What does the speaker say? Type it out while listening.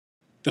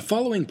The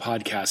following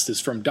podcast is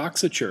from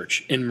Doxa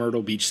Church in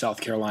Myrtle Beach, South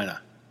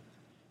Carolina.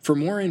 For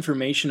more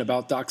information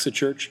about Doxa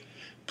Church,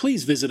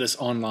 please visit us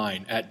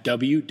online at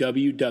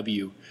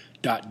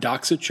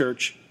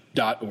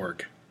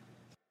www.doxachurch.org.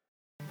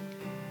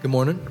 Good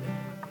morning.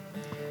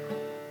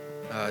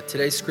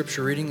 Today's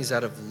scripture reading is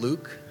out of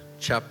Luke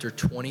chapter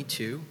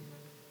 22,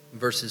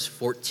 verses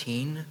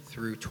 14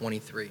 through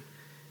 23.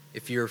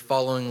 If you're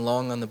following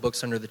along on the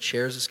books under the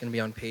chairs, it's going to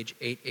be on page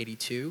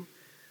 882,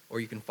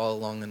 or you can follow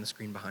along on the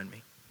screen behind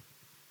me.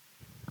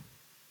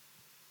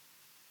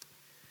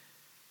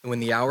 And when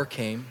the hour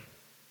came,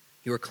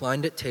 he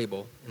reclined at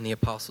table, and the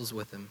apostles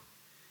with him.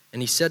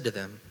 And he said to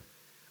them,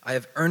 I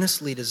have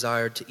earnestly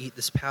desired to eat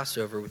this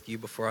Passover with you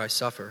before I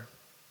suffer.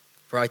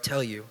 For I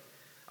tell you,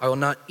 I will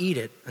not eat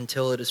it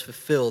until it is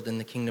fulfilled in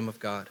the kingdom of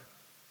God.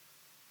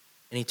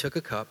 And he took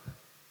a cup,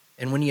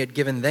 and when he had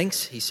given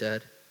thanks, he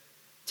said,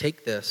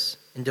 Take this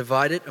and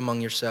divide it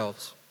among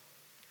yourselves.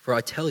 For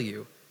I tell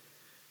you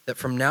that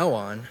from now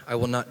on I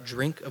will not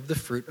drink of the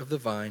fruit of the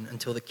vine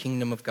until the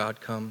kingdom of God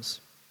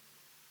comes.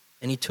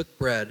 And he took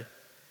bread,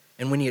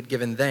 and when he had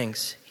given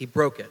thanks, he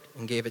broke it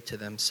and gave it to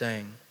them,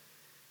 saying,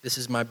 This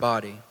is my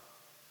body,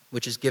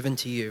 which is given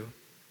to you.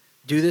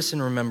 Do this in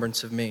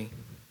remembrance of me.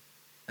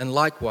 And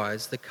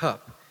likewise the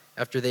cup,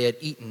 after they had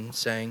eaten,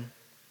 saying,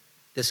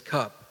 This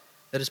cup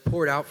that is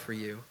poured out for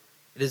you,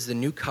 it is the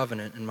new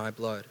covenant in my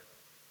blood.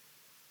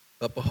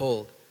 But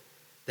behold,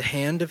 the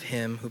hand of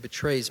him who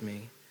betrays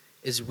me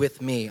is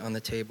with me on the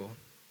table.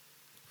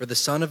 For the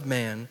Son of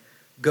Man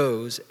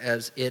goes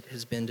as it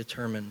has been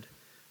determined.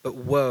 But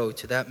woe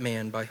to that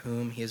man by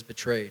whom he is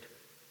betrayed.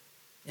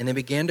 And they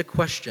began to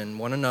question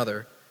one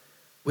another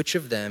which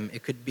of them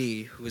it could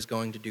be who is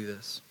going to do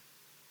this.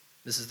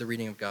 This is the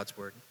reading of God's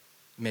word.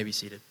 You may be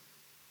seated.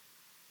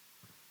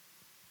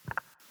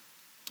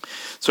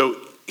 So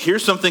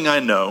here's something I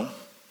know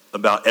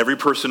about every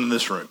person in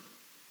this room.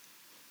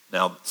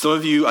 Now, some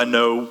of you I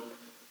know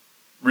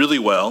really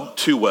well,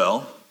 too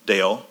well,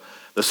 Dale.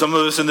 There's some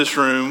of us in this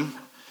room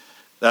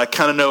that I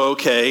kind of know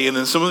okay, and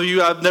then some of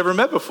you I've never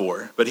met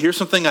before. But here's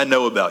something I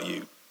know about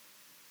you.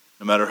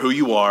 No matter who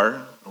you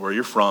are, or where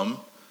you're from,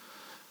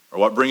 or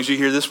what brings you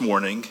here this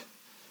morning,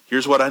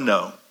 here's what I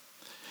know.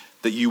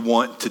 That you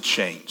want to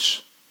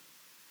change.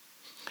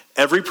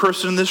 Every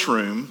person in this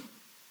room,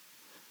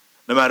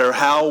 no matter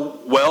how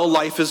well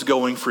life is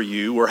going for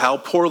you, or how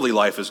poorly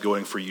life is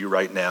going for you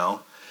right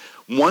now,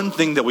 one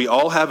thing that we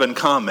all have in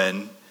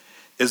common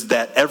is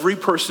that every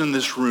person in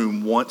this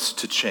room wants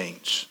to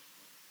change.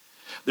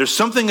 There's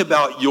something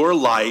about your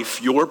life,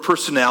 your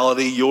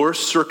personality, your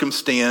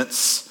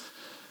circumstance,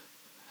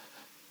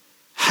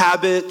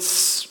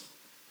 habits,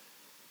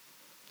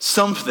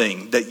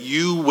 something that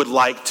you would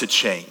like to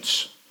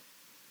change.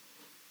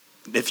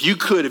 If you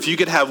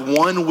could have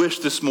one wish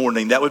this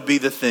morning, that would be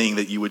the thing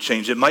that you would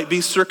change. It might be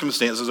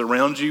circumstances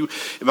around you.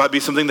 It might be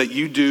something that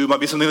you do. It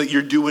might be something that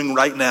you're doing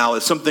right now.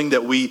 It's something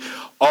that we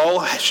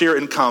all share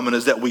in common,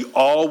 is that we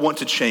all want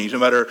to change. No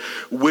matter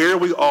where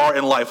we are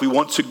in life, we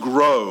want to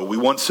grow. We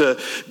want to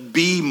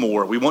be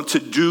more. We want to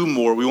do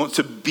more. We want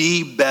to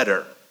be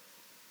better.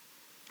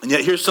 And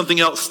yet here's something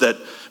else that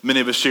many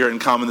of us share in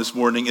common this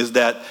morning, is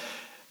that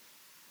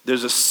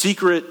there's a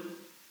secret,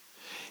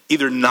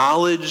 either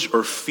knowledge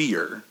or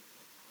fear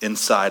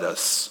inside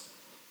us,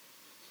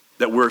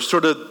 that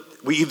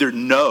we either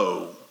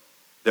know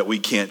that we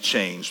can't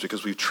change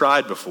because we've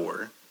tried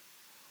before,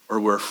 or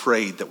we're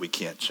afraid that we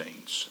can't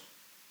change.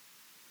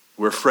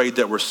 We're afraid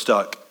that we're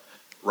stuck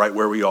right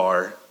where we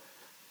are,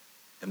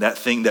 and that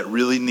thing that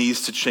really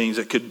needs to change,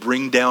 that could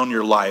bring down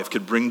your life,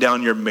 could bring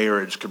down your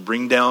marriage, could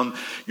bring down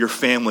your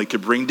family,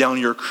 could bring down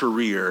your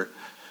career,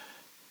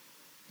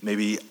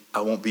 maybe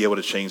I won't be able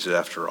to change it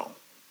after all.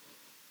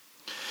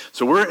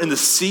 So we're in the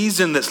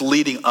season that's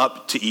leading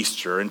up to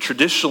Easter, and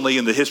traditionally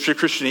in the history of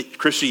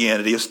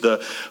Christianity, it's the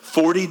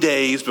 40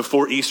 days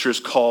before Easter is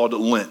called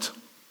Lent.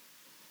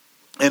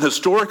 And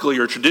historically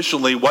or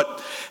traditionally,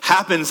 what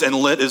happens in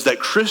Lent is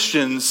that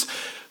Christians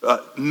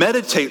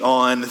meditate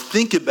on,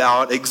 think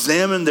about,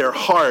 examine their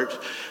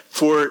heart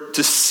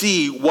to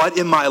see what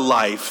in my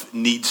life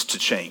needs to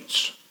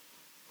change.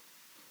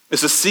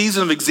 It's a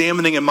season of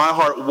examining in my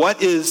heart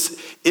what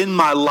is in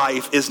my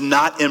life is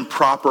not in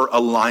proper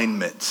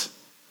alignment.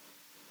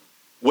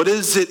 What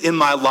is it in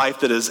my life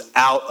that is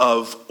out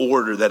of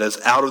order, that is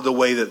out of the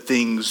way that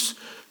things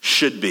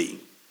should be?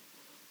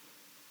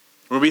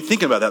 We'll be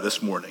thinking about that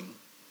this morning.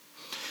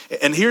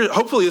 And here,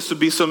 hopefully this will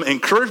be some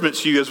encouragement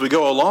to you as we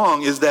go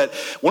along, is that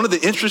one of the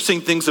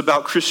interesting things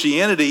about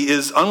Christianity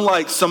is,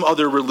 unlike some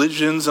other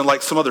religions and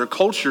like some other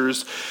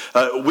cultures,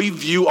 we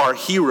view our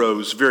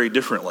heroes very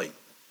differently.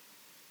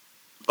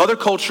 Other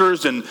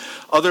cultures and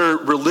other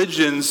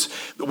religions,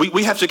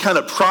 we have to kind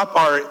of prop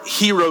our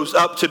heroes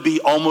up to be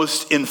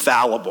almost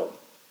infallible.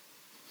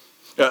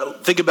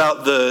 Think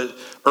about the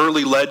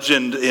early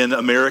legend in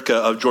America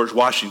of George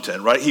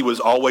Washington, right? He was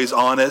always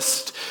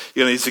honest.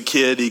 He's a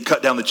kid. He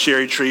cut down the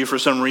cherry tree for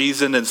some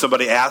reason, and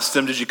somebody asked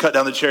him, "Did you cut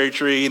down the cherry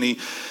tree?" And he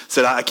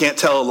said, "I can't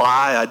tell a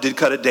lie. I did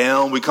cut it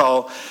down." We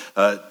call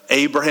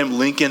Abraham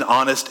Lincoln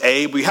Honest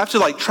Abe. We have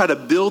to try to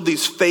build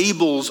these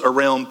fables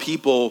around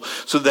people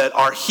so that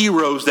our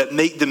heroes that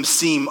make them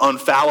seem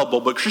infallible.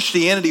 But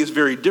Christianity is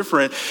very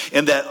different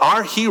in that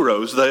our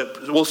heroes,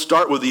 we'll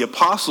start with the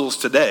apostles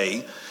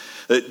today,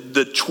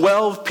 the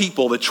 12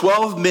 people, the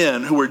 12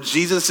 men who were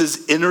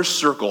Jesus' inner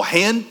circle,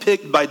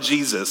 handpicked by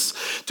Jesus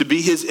to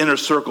be his inner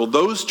circle,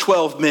 those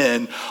 12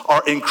 men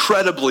are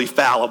incredibly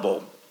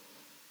fallible.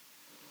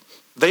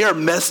 They are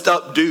messed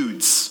up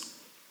dudes.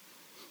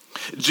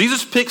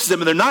 Jesus picks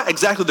them, and they're not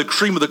exactly the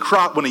cream of the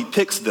crop when he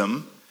picks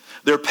them.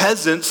 They're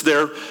peasants,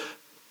 they're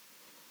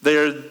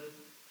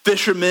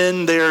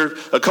fishermen, they're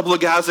a couple of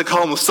guys that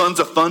call them the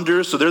sons of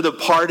thunder, so they're the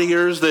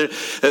partiers.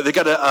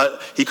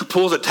 He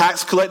pulls a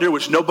tax collector,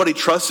 which nobody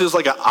trusts, is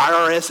like an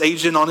IRS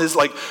agent on his,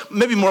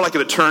 maybe more like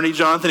an attorney,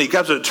 Jonathan. He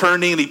grabs an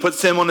attorney and he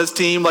puts him on his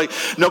team.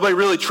 Nobody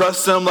really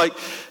trusts him.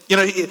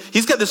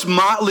 He's got this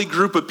motley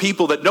group of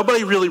people that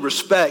nobody really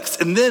respects,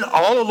 and then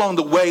all along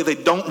the way, they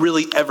don't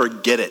really ever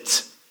get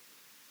it.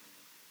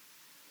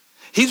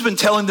 He's been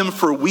telling them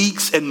for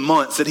weeks and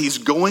months that he's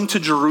going to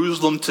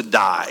Jerusalem to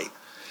die.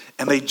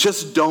 And they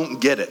just don't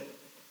get it.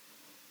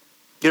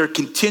 They're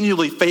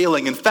continually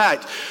failing. In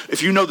fact,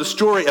 if you know the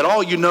story at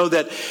all, you know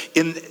that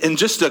in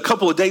just a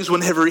couple of days,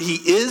 whenever he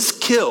is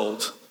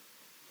killed,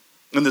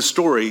 in the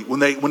story,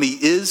 when he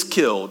is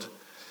killed,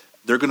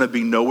 they're going to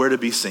be nowhere to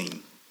be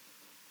seen.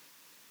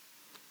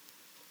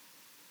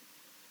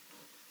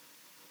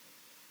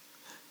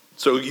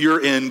 So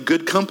you're in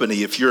good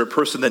company if you're a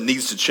person that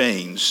needs to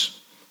change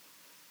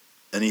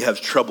and you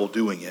have trouble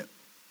doing it.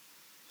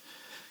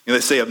 They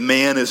say a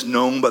man is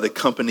known by the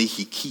company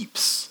he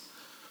keeps.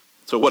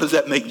 So what does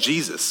that make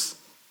Jesus?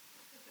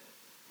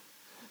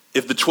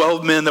 If the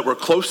 12 men that were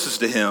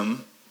closest to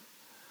him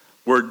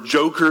were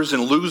jokers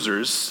and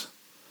losers,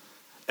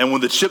 and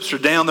when the chips are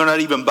down, they're not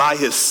even by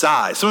his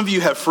side. Some of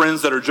you have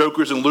friends that are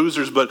jokers and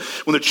losers, but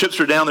when the chips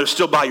are down, they're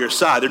still by your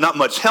side. They're not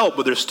much help,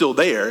 but they're still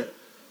there.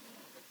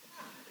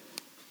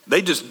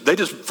 They just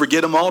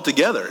forget them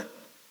altogether.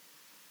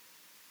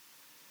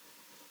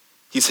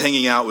 He's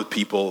hanging out with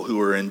people who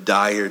are in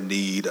dire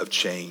need of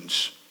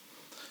change.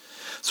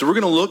 So we're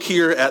going to look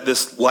here at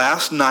this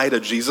last night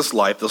of Jesus'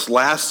 life, this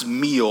last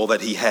meal that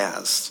he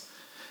has.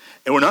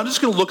 And we're not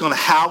just going to look on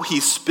how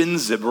he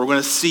spends it, but we're going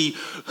to see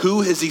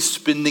who is he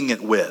spending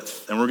it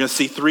with. And we're going to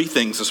see three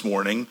things this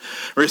morning.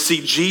 We're going to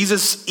see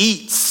Jesus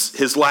eats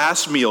his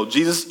last meal.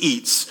 Jesus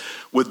eats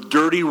with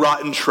dirty,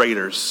 rotten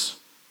traitors.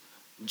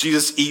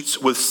 Jesus eats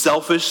with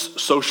selfish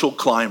social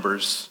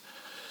climbers.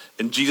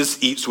 And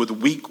Jesus eats with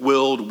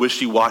weak-willed,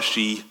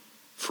 wishy-washy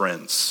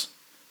friends.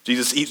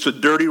 Jesus eats with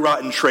dirty,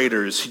 rotten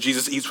traitors.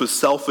 Jesus eats with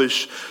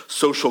selfish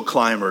social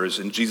climbers.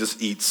 And Jesus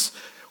eats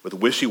with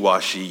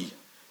wishy-washy,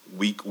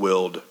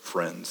 weak-willed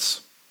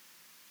friends.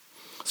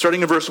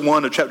 Starting in verse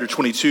 1 of chapter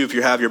 22, if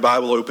you have your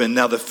Bible open,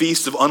 now the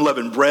feast of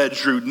unleavened bread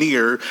drew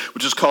near,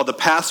 which is called the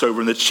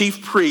Passover, and the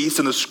chief priests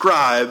and the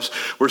scribes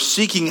were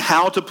seeking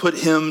how to put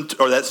him,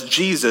 or that's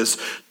Jesus,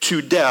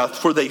 to death,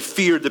 for they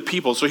feared the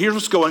people. So here's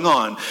what's going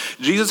on.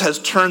 Jesus has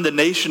turned the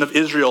nation of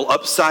Israel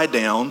upside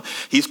down.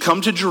 He's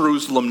come to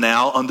Jerusalem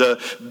now on the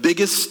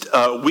biggest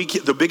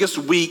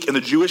week in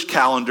the Jewish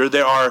calendar.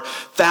 There are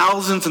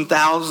thousands and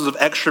thousands of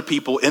extra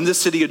people in the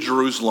city of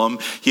Jerusalem.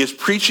 He is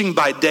preaching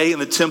by day in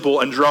the temple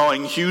and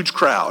drawing huge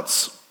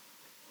crowds.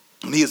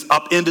 And he is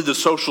upended the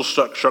social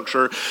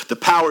structure, the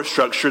power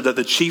structure that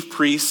the chief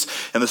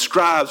priests and the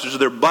scribes, which are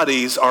their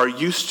buddies, are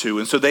used to.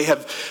 And so they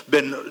have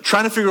been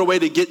trying to figure a way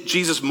to get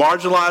Jesus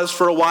marginalized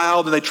for a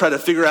while. Then they try to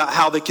figure out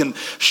how they can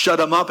shut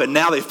him up. And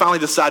now they finally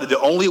decided the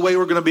only way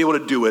we're going to be able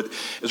to do it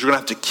is we're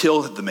going to have to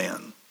kill the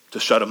man to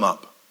shut him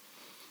up.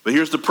 But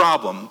here's the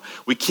problem.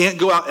 We can't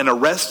go out and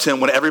arrest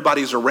him when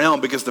everybody's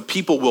around because the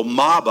people will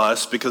mob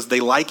us because they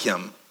like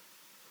him.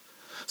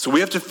 So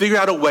we have to figure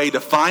out a way to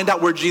find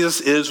out where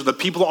Jesus is when the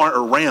people aren't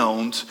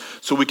around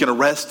so we can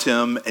arrest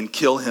him and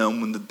kill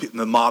him when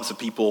the mobs of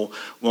people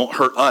won't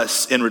hurt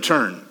us in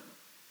return.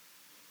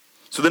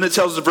 So then it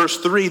tells us in verse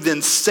 3,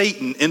 then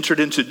Satan entered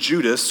into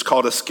Judas,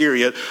 called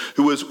Iscariot,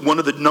 who was one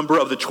of the number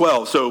of the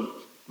 12. So,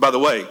 by the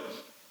way,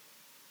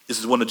 this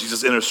is one of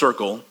Jesus' inner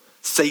circle.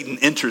 Satan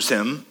enters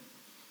him.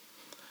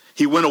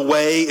 He went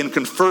away and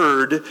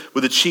conferred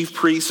with the chief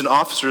priests and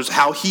officers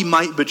how he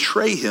might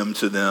betray him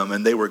to them,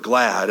 and they were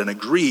glad and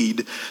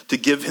agreed to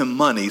give him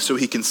money. So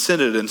he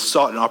consented and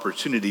sought an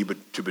opportunity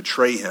to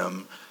betray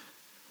him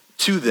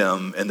to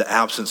them in the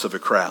absence of a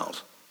crowd.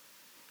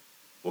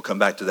 We'll come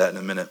back to that in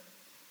a minute.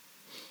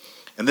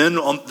 And then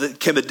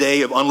came the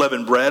day of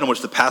unleavened bread in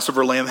which the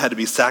Passover lamb had to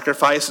be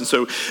sacrificed. And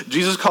so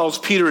Jesus calls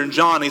Peter and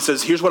John. And he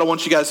says, here's what I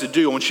want you guys to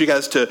do. I want you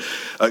guys to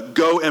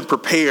go and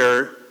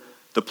prepare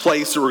the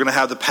place that we're going to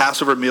have the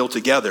Passover meal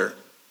together.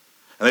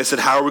 And they said,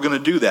 how are we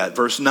going to do that?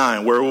 Verse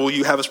 9, where will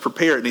you have us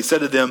prepare it? And he said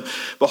to them,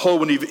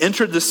 behold, when you've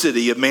entered the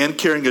city, a man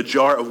carrying a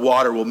jar of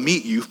water will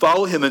meet you.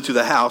 Follow him into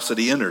the house that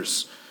he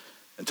enters.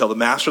 And tell the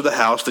master of the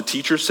house, the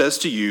teacher says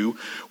to you,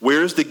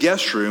 where is the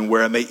guest room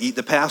where I may eat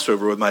the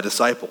Passover with my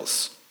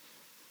disciples?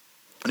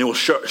 And he will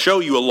show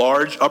you a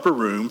large upper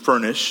room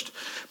furnished.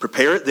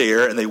 Prepare it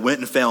there. And they went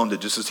and found it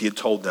just as he had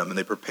told them. And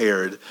they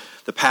prepared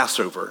the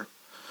Passover.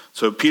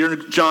 So Peter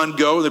and John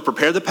go, they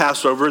prepare the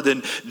Passover.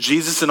 Then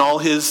Jesus and all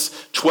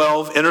his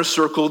 12 inner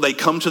circle, they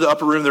come to the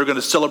upper room. They're going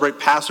to celebrate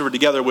Passover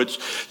together, which,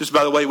 just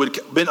by the way, would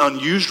have been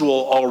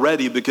unusual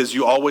already because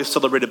you always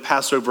celebrated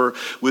Passover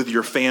with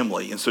your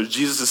family. And so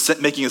Jesus is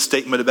making a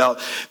statement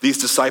about these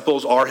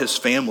disciples are his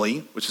family,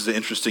 which is an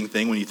interesting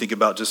thing when you think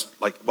about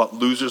just like what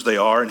losers they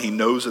are, and he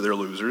knows that they're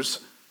losers.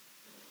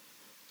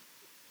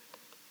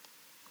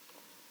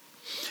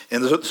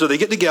 And so they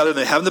get together and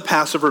they have the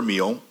Passover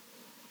meal.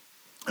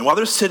 And while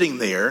they're sitting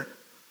there,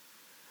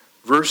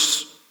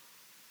 verse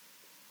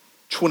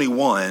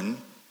 21,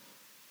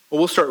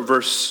 we'll start with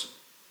verse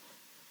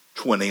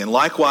 20. And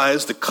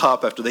likewise, the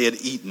cup after they had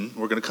eaten,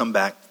 we're going to come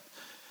back.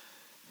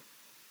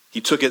 He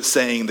took it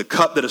saying, the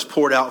cup that is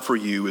poured out for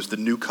you is the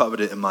new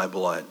covenant in my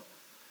blood.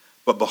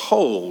 But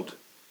behold,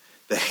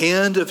 the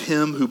hand of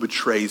him who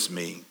betrays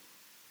me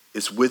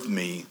is with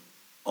me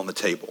on the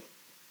table.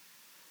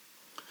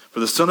 For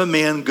the Son of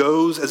Man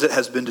goes as it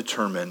has been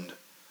determined,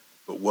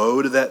 but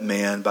woe to that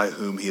man by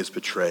whom he is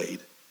betrayed.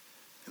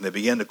 And they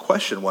began to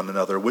question one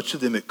another which of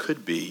them it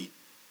could be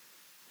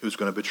who was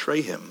going to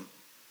betray him.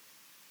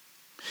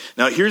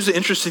 Now here's the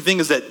interesting thing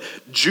is that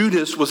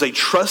Judas was a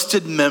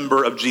trusted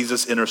member of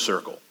Jesus' inner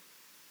circle.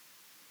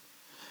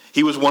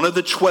 He was one of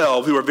the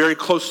 12 who were very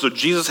close. So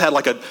Jesus had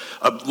like a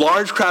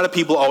large crowd of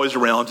people always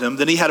around him.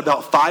 Then he had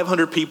about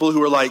 500 people who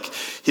were like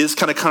his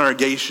kind of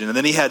congregation. And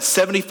then he had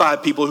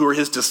 75 people who were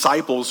his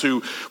disciples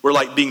who were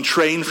like being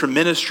trained for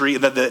ministry.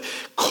 And then the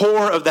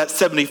core of that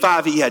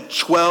 75, he had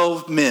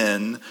 12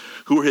 men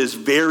who were his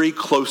very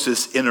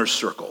closest inner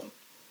circle.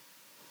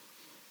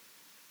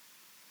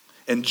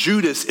 And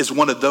Judas is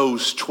one of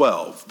those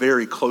 12,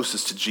 very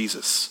closest to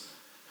Jesus.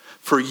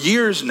 For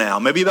years now,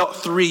 maybe about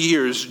 3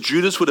 years,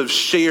 Judas would have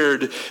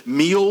shared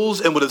meals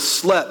and would have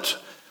slept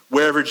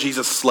wherever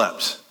Jesus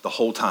slept the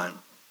whole time.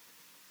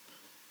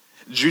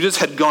 Judas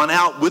had gone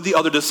out with the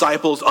other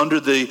disciples under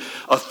the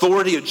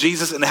authority of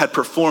Jesus and had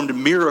performed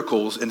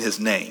miracles in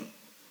his name.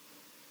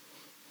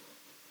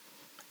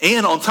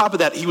 And on top of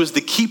that, he was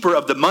the keeper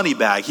of the money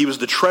bag. He was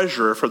the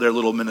treasurer for their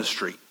little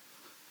ministry.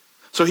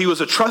 So he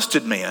was a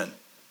trusted man.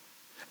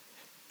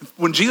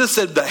 When Jesus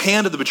said the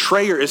hand of the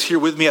betrayer is here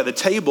with me at the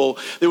table,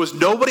 there was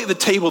nobody at the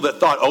table that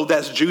thought, oh,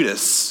 that's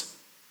Judas.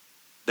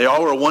 They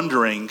all were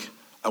wondering,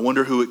 I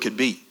wonder who it could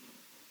be.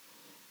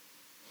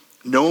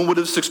 No one would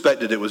have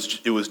suspected it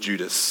was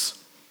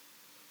Judas.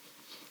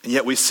 And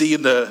yet we see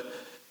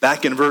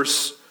back in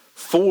verse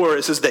 4,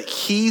 it says that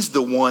he's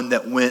the one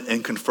that went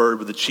and conferred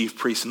with the chief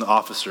priests and the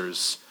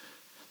officers.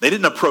 They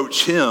didn't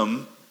approach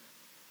him.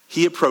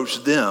 He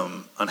approached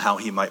them on how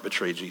he might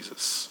betray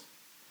Jesus.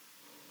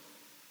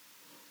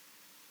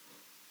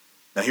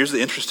 Now here's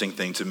the interesting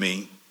thing to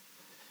me,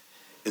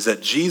 is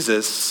that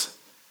Jesus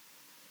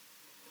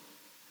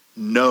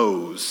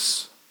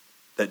knows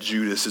that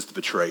Judas is the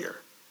betrayer.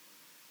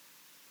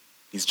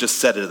 He's just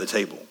said it at the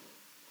table.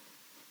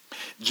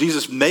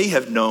 Jesus may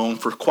have known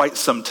for quite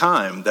some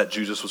time that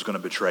Judas was going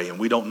to betray him.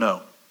 We don't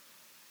know.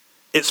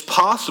 It's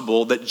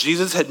possible that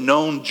Jesus had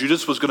known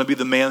Judas was going to be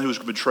the man who was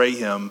going to betray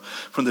him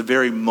from the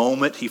very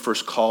moment he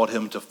first called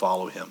him to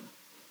follow him.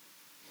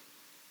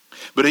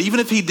 But even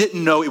if he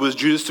didn't know it was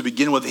Judas to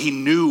begin with, he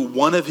knew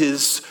one of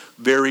his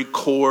very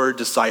core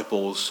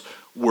disciples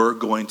were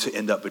going to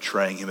end up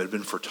betraying him. It had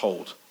been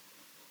foretold.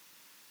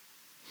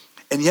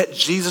 And yet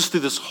Jesus,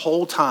 through this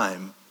whole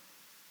time,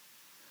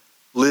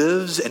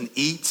 lives and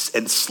eats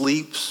and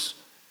sleeps,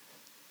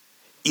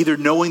 either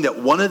knowing that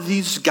one of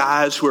these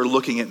guys who are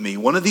looking at me,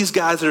 one of these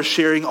guys that are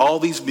sharing all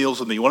these meals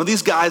with me, one of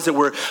these guys that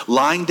were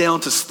lying down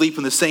to sleep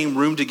in the same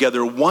room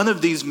together, one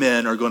of these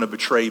men are going to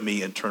betray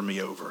me and turn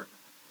me over.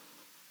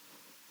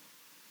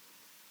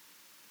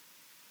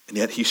 And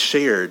yet he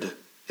shared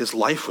his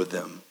life with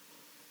them.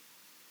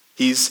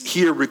 He's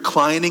here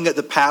reclining at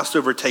the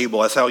Passover table.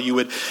 That's how you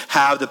would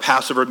have the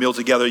Passover meal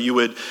together. You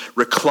would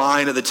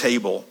recline at the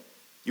table.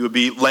 You would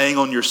be laying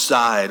on your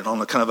side on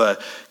a kind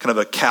of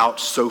a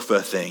couch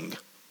sofa thing.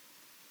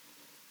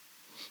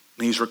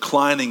 And he's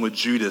reclining with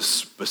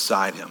Judas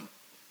beside him.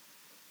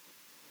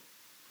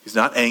 He's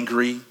not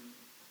angry.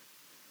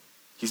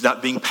 He's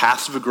not being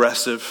passive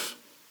aggressive.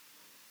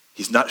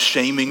 He's not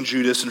shaming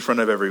Judas in front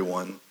of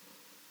everyone.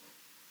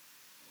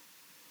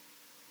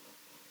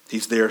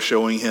 He's there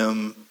showing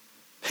him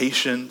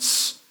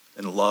patience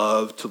and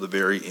love to the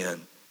very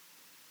end.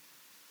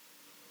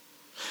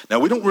 Now,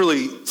 we don't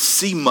really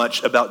see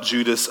much about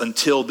Judas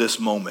until this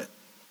moment.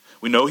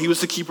 We know he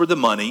was the keeper of the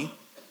money.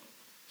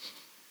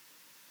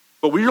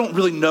 But we don't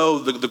really know.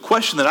 The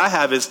question that I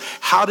have is,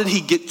 how did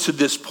he get to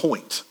this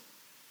point?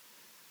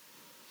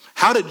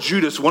 How did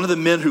Judas, one of the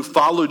men who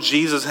followed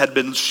Jesus, had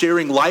been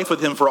sharing life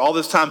with him for all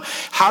this time,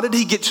 how did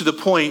he get to the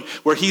point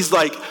where he's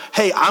like,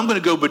 hey, I'm going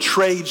to go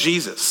betray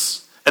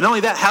Jesus? And not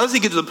only that, how does he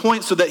get to the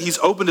point so that he's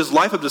opened his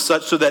life up to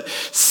such so that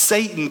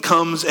Satan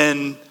comes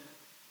and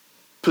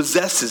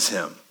possesses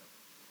him?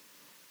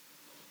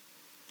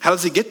 How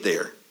does he get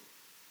there?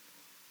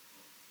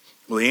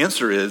 Well, the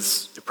answer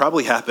is it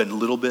probably happened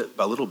little bit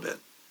by little bit.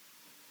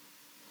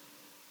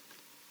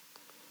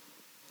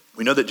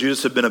 We know that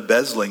Judas had been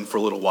embezzling for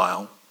a little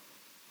while.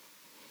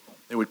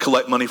 They would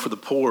collect money for the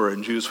poor,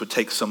 and Judas would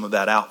take some of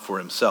that out for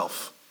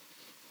himself.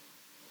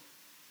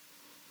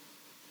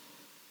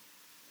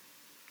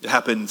 It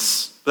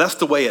happens, but that's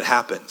the way it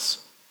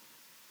happens.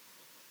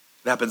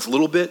 It happens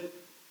little bit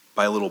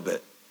by little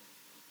bit.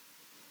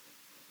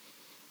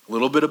 A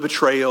little bit of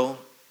betrayal,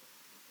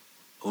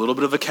 a little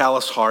bit of a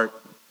callous heart,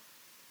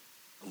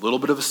 a little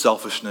bit of a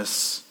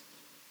selfishness.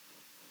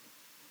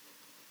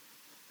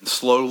 And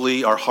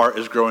slowly our heart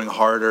is growing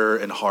harder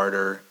and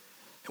harder,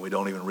 and we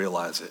don't even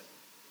realize it.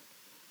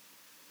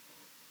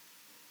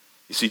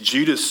 You see,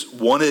 Judas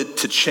wanted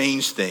to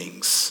change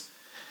things.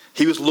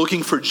 He was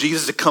looking for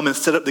Jesus to come and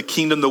set up the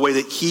kingdom the way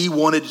that he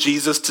wanted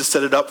Jesus to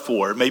set it up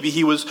for. Maybe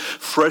he was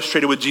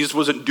frustrated with Jesus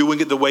wasn't doing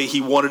it the way he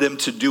wanted him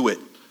to do it.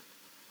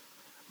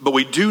 But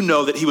we do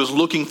know that he was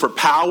looking for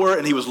power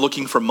and he was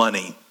looking for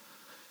money.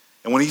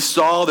 And when he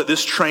saw that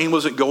this train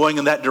wasn't going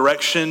in that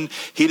direction,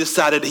 he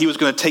decided he was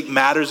going to take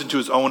matters into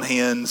his own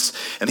hands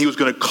and he was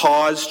going to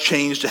cause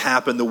change to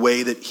happen the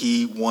way that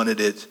he wanted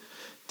it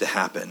to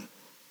happen.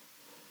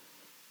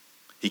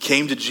 He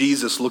came to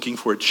Jesus looking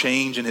for a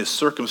change in his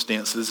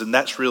circumstances, and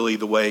that's really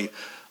the way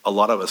a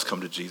lot of us come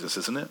to Jesus,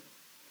 isn't it?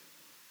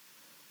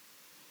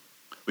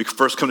 We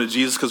first come to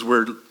Jesus because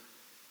we're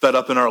fed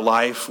up in our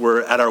life,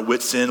 we're at our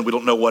wits' end, we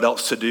don't know what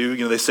else to do.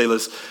 You know, they say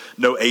there's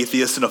no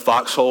atheist in a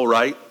foxhole,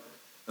 right?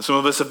 And some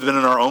of us have been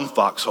in our own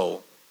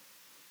foxhole.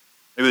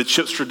 Maybe the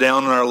chips are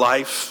down in our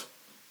life.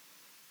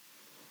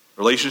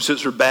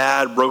 Relationships are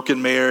bad,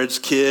 broken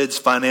marriage, kids,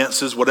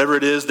 finances, whatever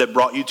it is that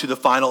brought you to the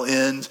final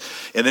end.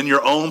 And in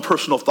your own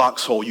personal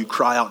foxhole, you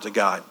cry out to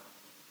God.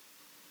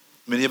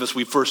 Many of us,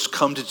 we first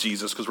come to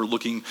Jesus because we're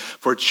looking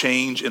for a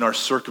change in our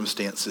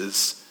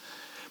circumstances.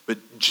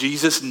 But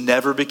Jesus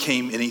never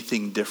became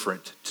anything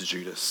different to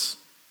Judas.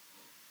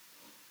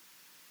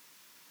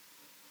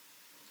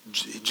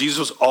 Jesus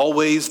was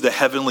always the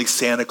heavenly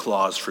Santa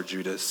Claus for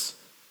Judas.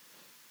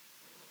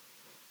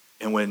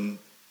 And when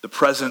the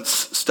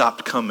presents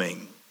stopped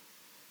coming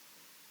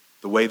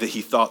the way that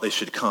he thought they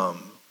should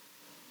come,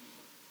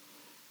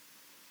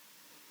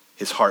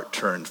 his heart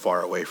turned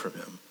far away from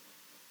him.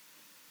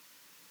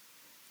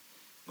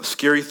 The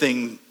scary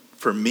thing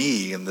for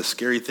me and the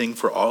scary thing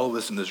for all of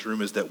us in this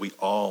room is that we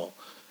all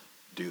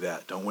do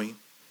that, don't we?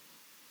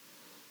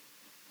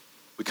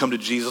 We come to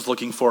Jesus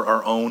looking for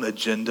our own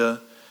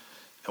agenda,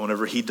 and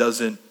whenever he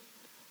doesn't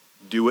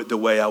do it the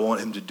way I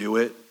want him to do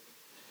it,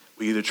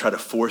 we either try to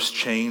force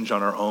change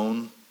on our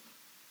own.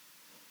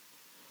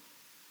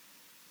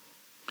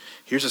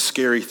 Here's a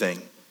scary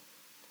thing.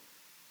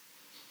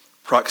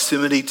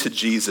 Proximity to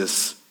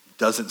Jesus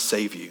doesn't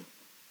save you.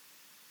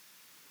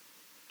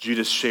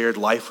 Judas shared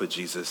life with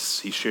Jesus.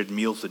 He shared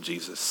meals with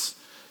Jesus.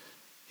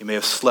 He may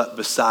have slept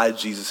beside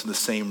Jesus in the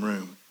same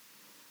room.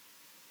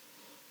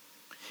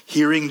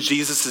 Hearing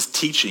Jesus'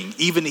 teaching,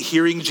 even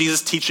hearing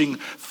Jesus teaching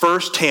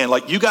firsthand,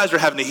 like you guys are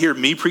having to hear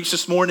me preach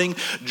this morning,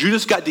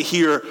 Judas got to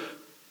hear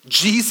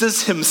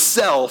Jesus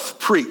himself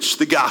preach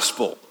the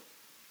gospel.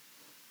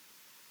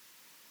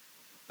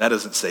 That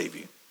doesn't save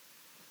you.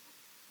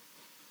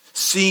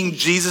 Seeing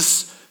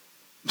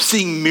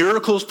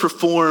miracles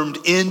performed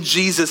in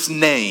Jesus'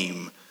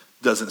 name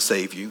doesn't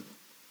save you.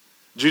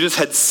 Judas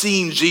had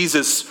seen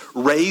Jesus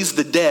raise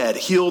the dead,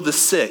 heal the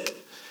sick.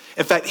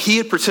 In fact, he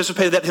had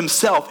participated in that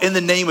himself in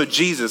the name of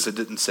Jesus. It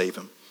didn't save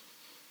him.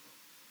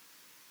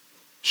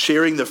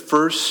 Sharing the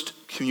first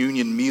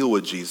communion meal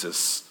with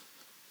Jesus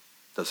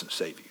doesn't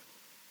save you.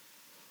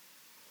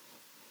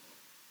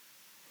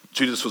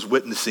 Judas was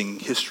witnessing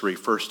history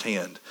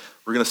firsthand.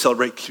 We're going to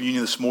celebrate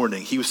communion this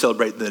morning. He was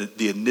celebrating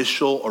the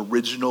initial,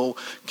 original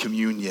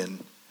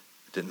communion.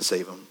 It didn't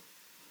save him.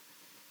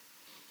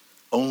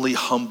 Only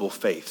humble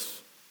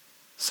faith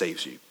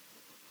saves you.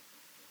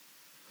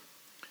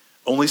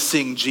 Only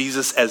seeing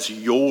Jesus as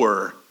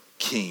your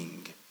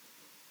king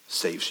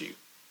saves you.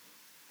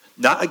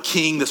 Not a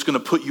king that's going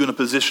to put you in a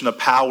position of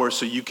power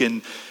so you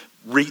can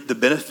reap the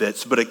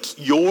benefits, but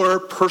your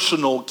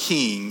personal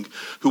king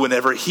who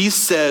whenever he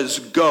says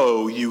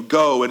go, you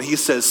go, and he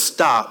says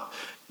stop,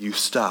 you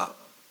stop.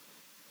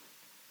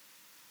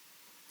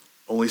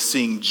 Only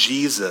seeing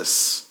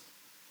Jesus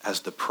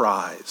as the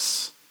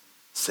prize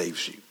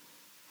saves you.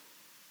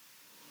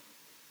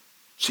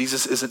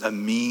 Jesus isn't a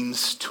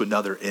means to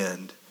another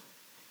end.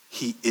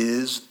 He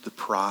is the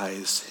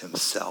prize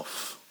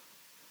himself.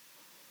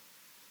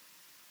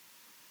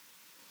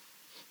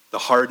 The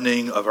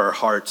hardening of our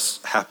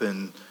hearts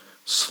happen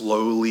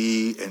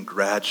slowly and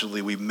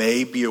gradually. We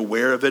may be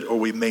aware of it or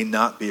we may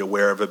not be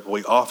aware of it, but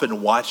we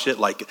often watch it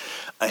like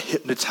a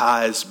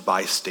hypnotized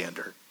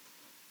bystander.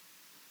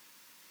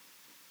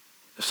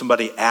 If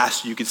somebody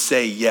asked you could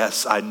say,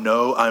 yes, I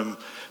know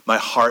my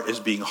heart is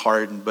being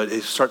hardened, but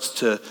it starts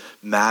to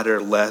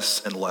matter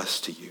less and less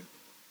to you.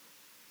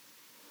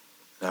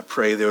 And I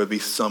pray there would be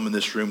some in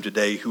this room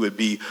today who would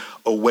be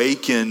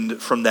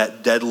awakened from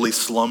that deadly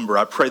slumber.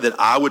 I pray that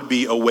I would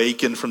be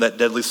awakened from that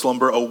deadly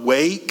slumber.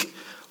 Awake,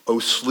 O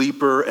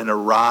sleeper, and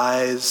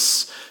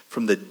arise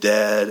from the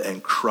dead,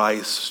 and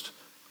Christ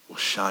will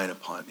shine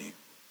upon you.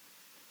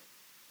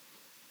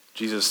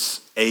 Jesus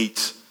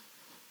ate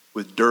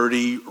with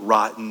dirty,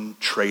 rotten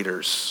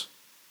traitors.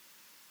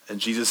 And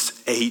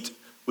Jesus ate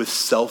with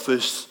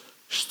selfish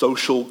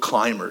social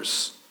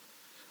climbers.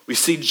 We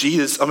see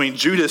Judas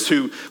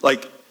who,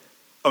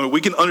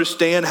 we can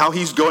understand how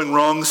he's going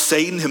wrong.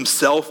 Satan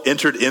himself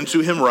entered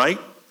into him, right?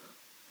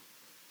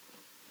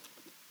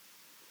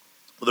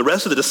 Well, the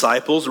rest of the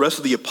disciples, the rest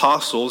of the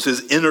apostles,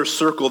 his inner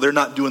circle, they're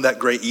not doing that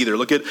great either.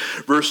 Look at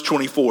verse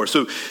 24.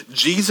 So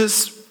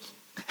Jesus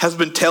has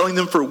been telling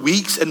them for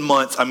weeks and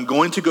months, I'm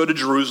going to go to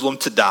Jerusalem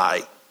to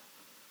die.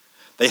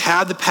 They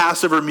had the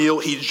Passover meal.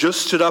 He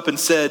just stood up and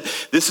said,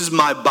 this is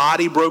my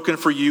body broken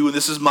for you, and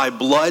this is my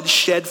blood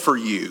shed for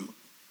you.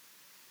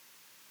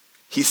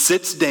 He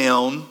sits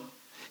down.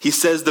 He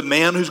says, the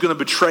man who's going to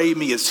betray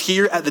me is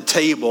here at the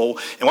table.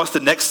 And what's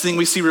the next thing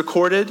we see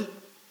recorded?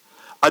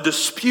 A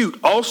dispute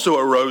also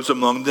arose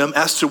among them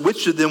as to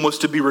which of them was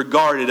to be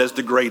regarded as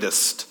the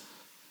greatest.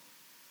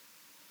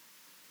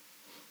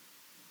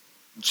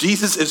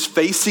 Jesus is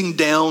facing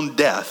down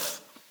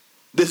death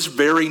this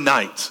very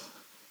night.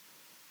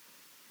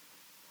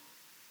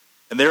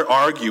 And they're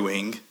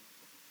arguing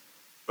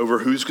over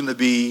who's going to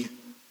be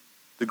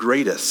the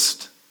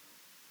greatest.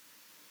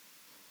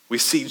 We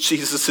see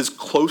Jesus'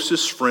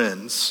 closest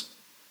friends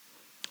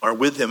are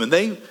with him, and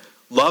they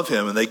love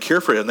him, and they care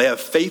for him, and they have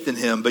faith in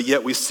him, but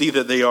yet we see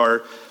that they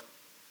are,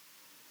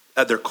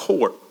 at their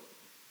core,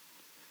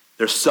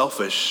 they're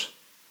selfish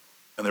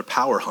and they're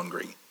power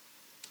hungry.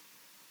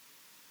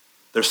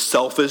 They're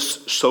selfish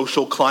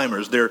social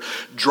climbers. They're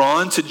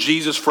drawn to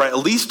Jesus for, at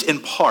least in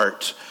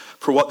part,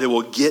 for what they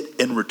will get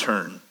in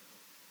return.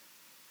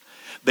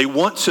 They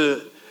want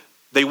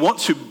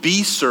to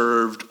be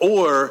served,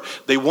 or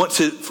they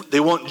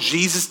want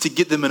Jesus to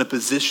get them in a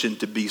position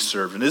to be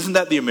served. And isn't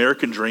that the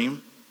American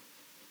dream?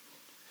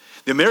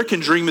 The American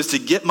dream is to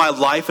get my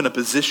life in a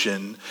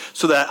position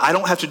so that I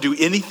don't have to do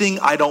anything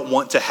I don't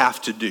want to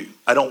have to do.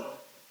 I don't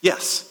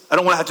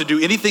want to have to do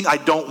anything I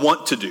don't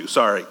want to do,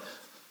 sorry.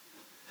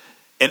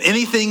 And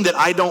anything that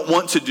I don't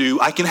want to do,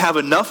 I can have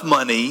enough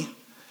money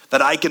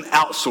that I can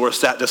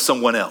outsource that to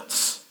someone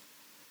else.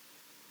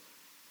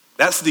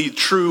 That's the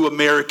true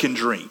American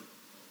dream.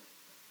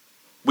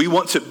 We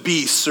want to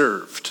be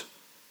served.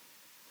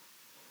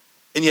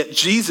 And yet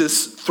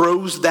Jesus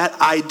throws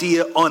that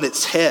idea on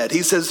its head.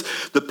 He says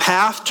the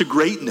path to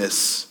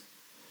greatness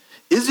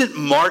isn't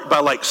marked by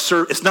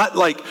it's not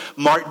like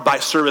marked by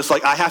service,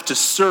 like I have to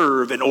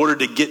serve in order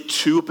to get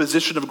to a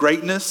position of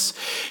greatness.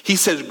 He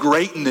says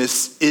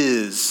greatness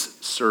is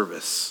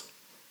service.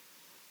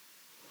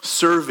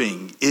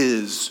 Serving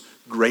is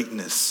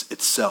greatness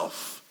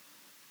itself.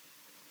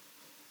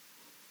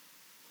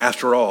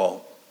 After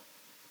all,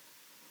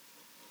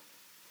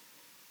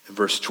 in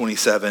verse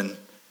 27,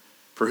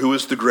 for who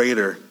is the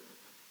greater?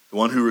 The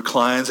one who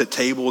reclines at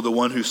table or the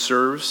one who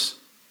serves?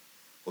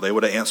 Well, they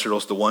would have answered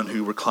us, the one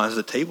who reclines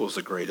at table is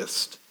the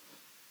greatest.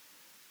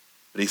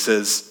 But he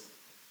says,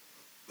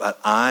 but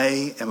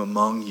I am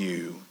among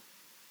you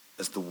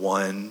as the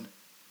one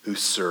who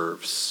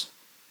serves.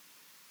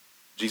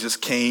 Jesus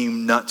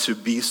came not to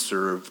be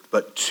served,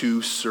 but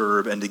to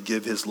serve and to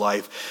give his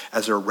life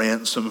as a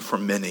ransom for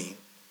many.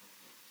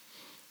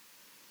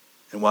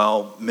 And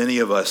while many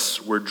of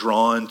us were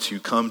drawn to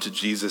come to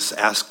Jesus,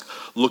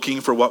 looking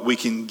for what we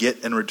can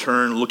get in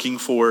return, looking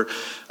for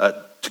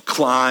to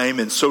climb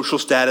in social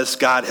status,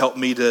 God, help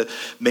me to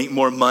make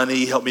more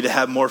money, help me to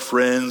have more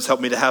friends, help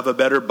me to have a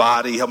better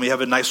body, help me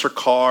have a nicer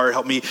car,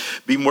 help me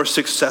be more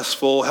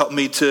successful, help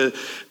me to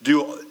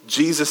do.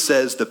 Jesus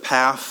says the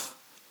path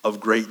of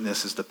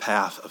greatness is the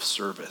path of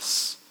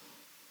service.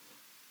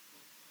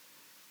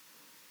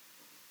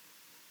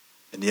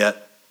 And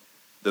yet,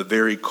 the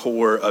very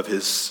core of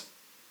his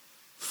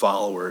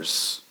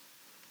followers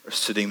are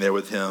sitting there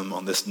with him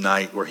on this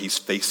night where he's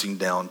facing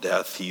down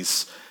death.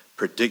 He's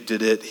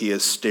predicted it. He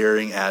is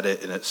staring at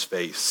it in its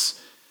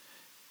face.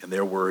 And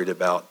they're worried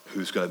about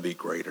who's going to be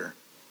greater.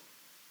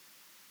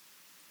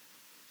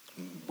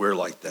 We're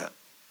like that.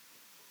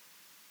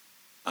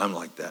 I'm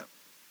like that.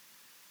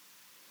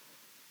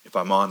 If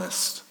I'm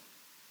honest,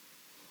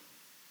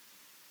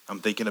 I'm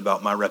thinking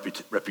about my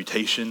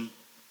reputation.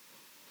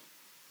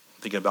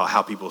 I'm thinking about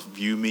how people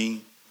view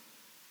me.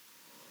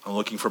 I'm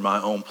looking for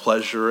my own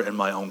pleasure and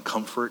my own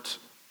comfort.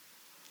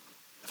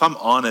 If I'm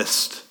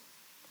honest,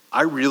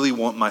 I really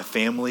want my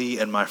family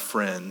and my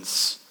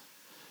friends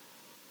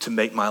to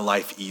make my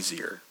life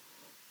easier.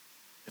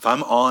 If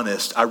I'm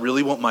honest, I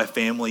really want my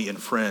family and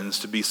friends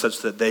to be such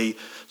that they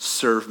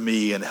serve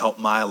me and help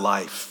my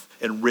life,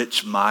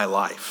 enrich my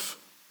life.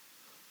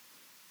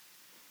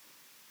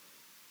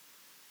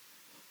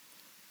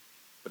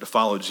 But But to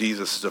follow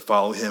Jesus is to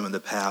follow him in the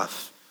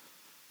path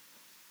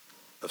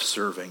of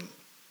serving.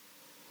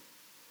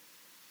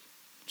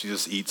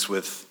 Jesus eats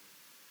with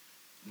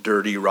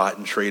dirty,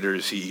 rotten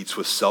traitors. He eats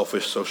with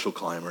selfish social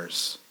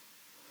climbers.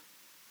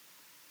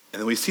 And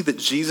then we see that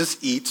Jesus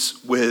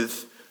eats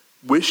with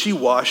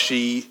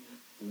wishy-washy,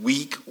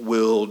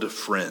 weak-willed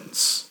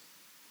friends.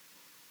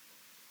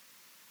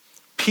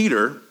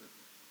 Peter,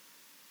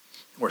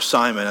 or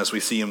Simon as we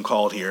see him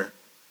called here,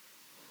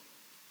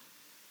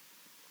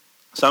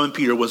 Simon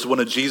Peter was one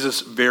of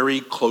Jesus'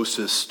 very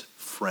closest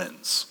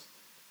friends.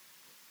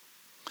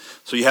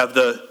 So you have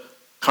the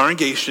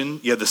congregation,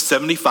 you have the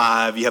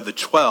 75, you have the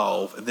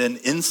 12, and then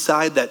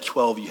inside that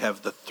 12 you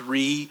have the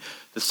 3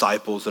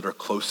 disciples that are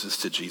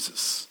closest to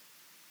Jesus.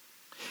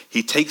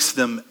 He takes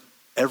them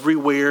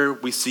everywhere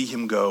we see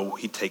him go,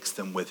 he takes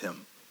them with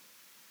him.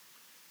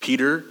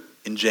 Peter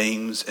and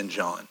James and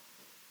John,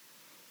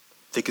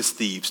 thick as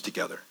thieves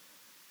together.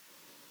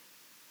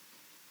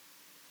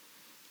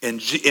 And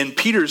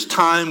Peter's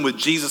time with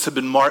Jesus had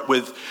been marked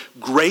with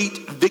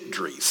great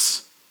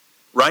victories,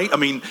 right? I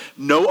mean,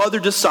 no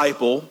other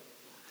disciple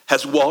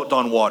has walked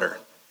on water.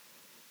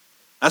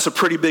 That's a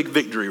pretty big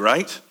victory,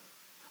 right?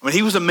 I mean,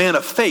 he was a man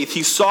of faith.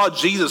 He saw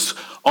Jesus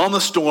on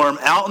the storm,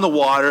 out in the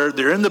water.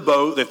 They're in the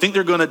boat. They think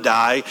they're going to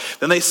die.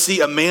 Then they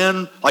see a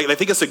man, like they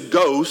think it's a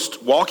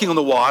ghost, walking on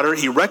the water.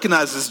 He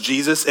recognizes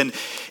Jesus, and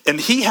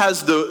he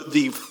has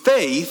the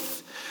faith,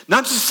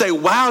 not just to say,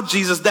 wow,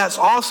 Jesus, that's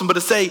awesome, but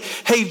to say,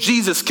 hey,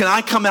 Jesus, can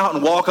I come out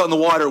and walk on the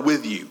water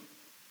with you?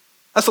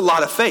 That's a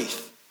lot of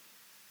faith.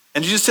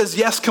 And Jesus says,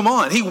 yes, come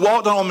on. He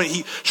walked on,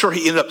 he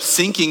ended up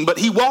sinking, but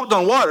he walked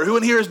on water. Who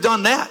in here has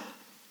done that?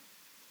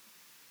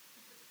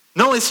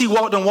 Not only has he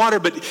walked on water,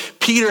 but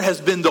Peter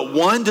has been the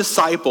one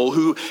disciple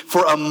who,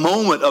 for a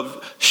moment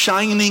of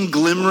shining,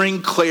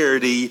 glimmering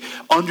clarity,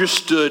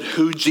 understood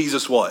who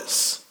Jesus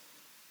was.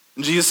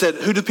 And Jesus said,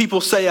 who do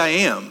people say I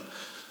am?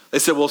 They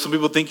said, well, some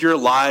people think you're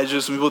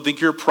Elijah, some people think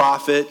you're a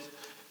prophet.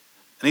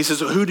 And he says,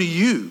 well, who do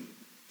you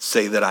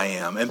say that I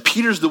am? And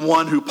Peter's the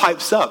one who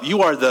pipes up.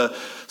 You are the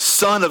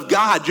Son of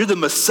God. You're the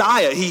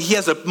Messiah. He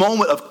has a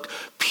moment of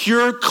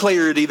pure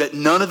clarity that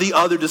none of the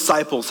other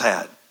disciples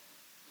had.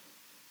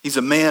 He's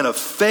a man of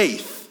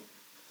faith.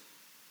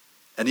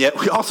 And yet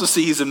we also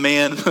see he's a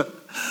man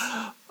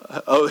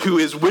who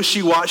is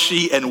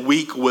wishy-washy and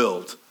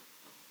weak-willed.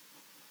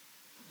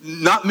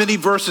 Not many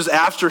verses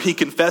after he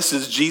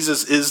confesses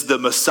Jesus is the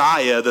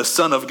Messiah, the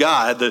Son of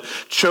God, the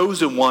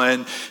chosen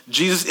one,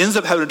 Jesus ends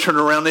up having to turn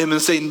around to him and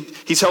saying,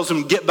 he tells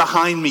him, get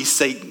behind me,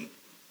 Satan.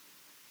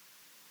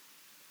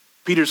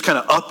 Peter's kind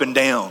of up and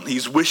down.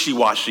 He's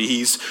wishy-washy.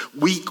 He's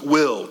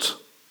weak-willed.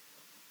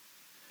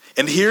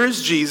 And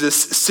here's Jesus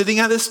sitting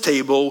at this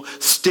table,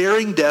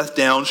 staring death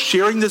down,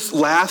 sharing this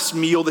last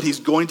meal that he's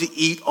going to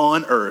eat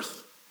on earth.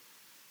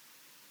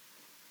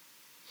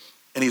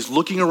 And he's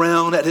looking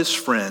around at his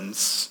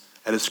friends,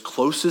 at his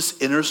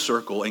closest inner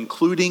circle,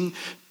 including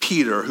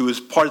Peter, who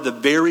is part of the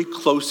very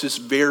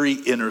closest, very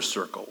inner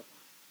circle.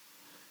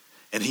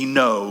 And he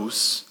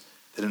knows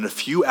that in a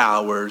few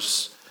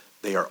hours,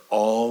 they are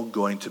all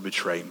going to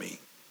betray me.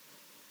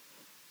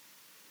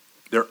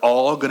 They're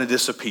all going to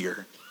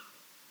disappear.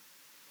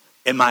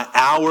 In my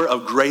hour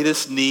of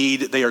greatest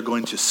need, they are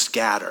going to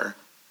scatter.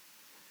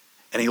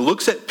 And he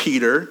looks at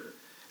Peter,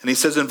 and he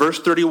says in verse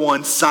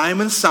 31,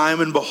 Simon,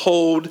 Simon,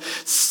 behold,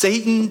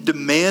 Satan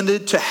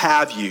demanded to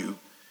have you,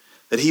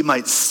 that he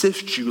might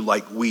sift you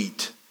like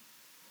wheat.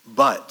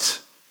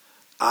 But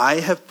I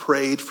have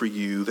prayed for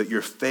you that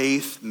your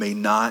faith may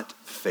not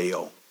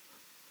fail.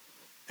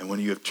 And when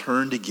you have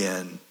turned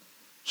again,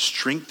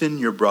 strengthen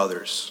your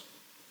brothers.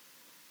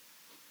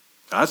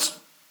 That's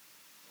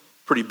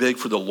pretty big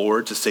for the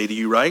Lord to say to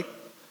you, right?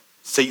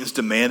 Satan's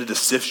demanded to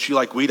sift you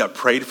like wheat. I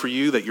prayed for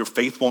you that your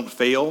faith won't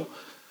fail.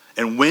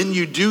 And when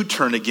you do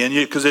turn again,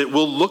 because it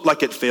will look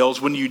like it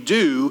fails, when you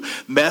do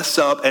mess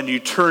up and you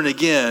turn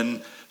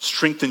again,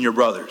 strengthen your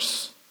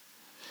brothers.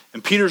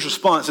 And Peter's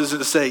response isn't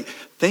to say,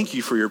 thank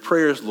you for your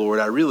prayers, Lord.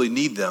 I really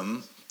need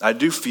them. I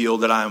do feel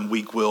that I am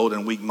weak-willed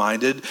and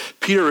weak-minded.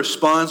 Peter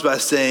responds by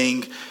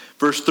saying,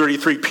 verse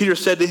 33, Peter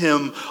said to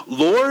him,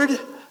 Lord,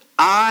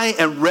 I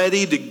am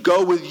ready to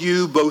go with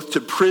you both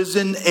to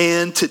prison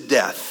and to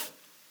death.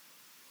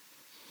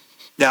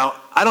 Now,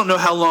 I don't know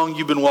how long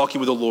you've been walking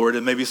with the Lord,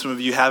 and maybe some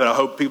of you haven't. I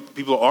hope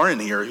people are in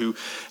here who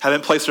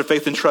haven't placed their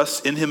faith and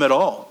trust in him at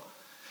all.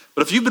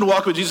 But if you've been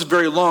walking with Jesus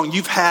very long,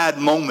 you've had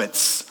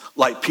moments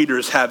like Peter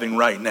is having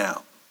right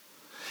now.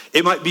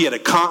 It might be at a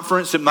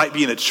conference. It might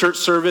be in a church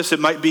service. It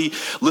might be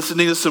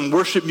listening to some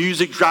worship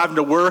music, driving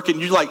to work.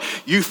 And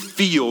you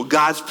feel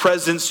God's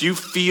presence. You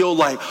feel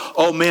like,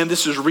 oh man,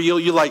 this is real.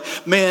 You're like,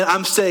 man,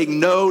 I'm saying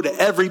no to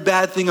every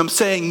bad thing. I'm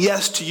saying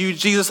yes to you,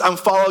 Jesus. I'm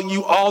following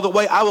you all the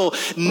way. I will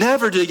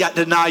never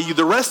deny you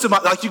the rest of my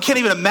life. You can't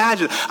even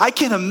imagine. I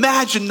can't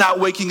imagine not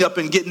waking up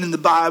and getting in the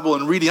Bible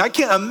and reading. I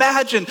can't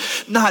imagine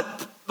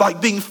not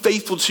being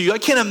faithful to you. I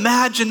can't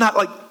imagine not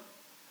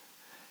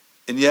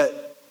and yet,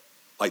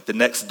 the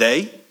next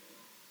day,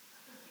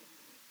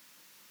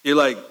 you're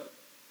like,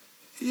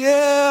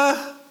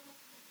 yeah,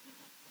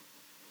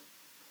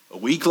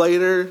 week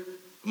later,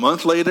 a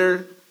month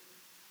later,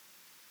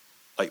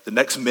 like the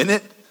next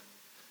minute,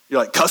 you're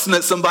like cussing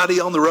at somebody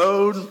on the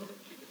road.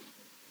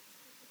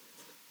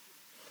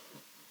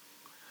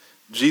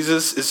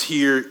 Jesus is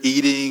here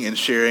eating and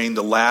sharing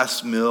the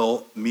last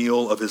meal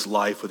of his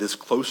life with his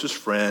closest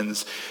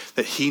friends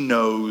that he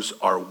knows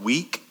are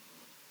weak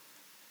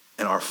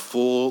and are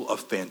full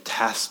of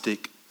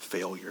fantastic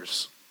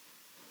failures.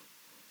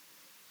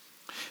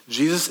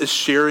 Jesus is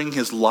sharing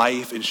his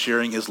life and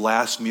sharing his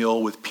last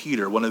meal with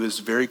Peter, one of his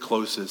very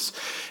closest.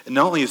 And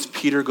not only is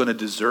Peter going to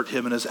desert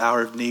him in his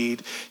hour of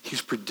need,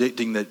 he's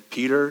predicting that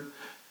Peter,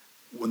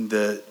 when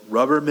the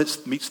rubber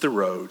meets the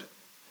road,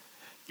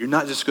 you're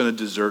not just going to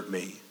desert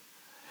me.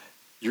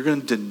 You're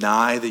going to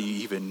deny that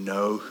you even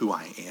know who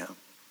I am.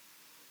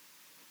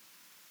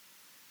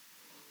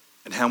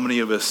 And how many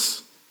of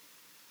us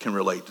can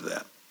relate to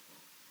that?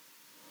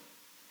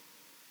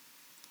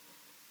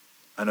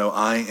 I know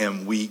I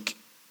am weak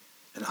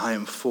and I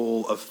am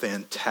full of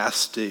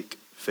fantastic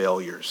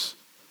failures.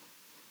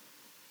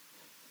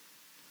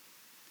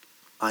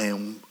 I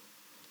am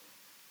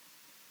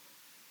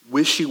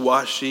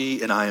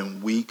wishy-washy and I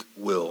am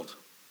weak-willed.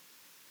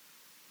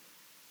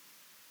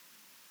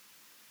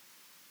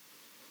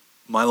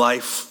 My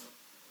life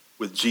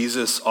with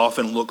Jesus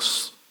often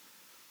looks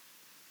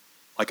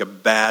like a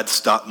bad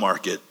stock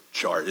market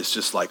chart. It's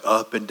just like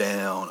up and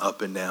down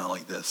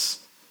like this.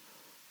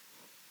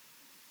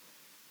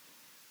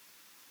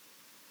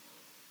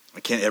 I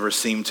can't ever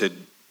seem to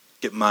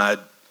get my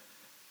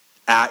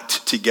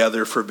act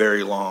together for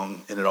very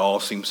long, and it all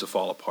seems to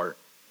fall apart.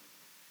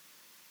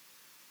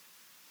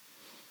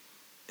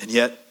 And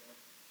yet,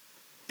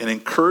 an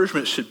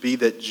encouragement should be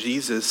that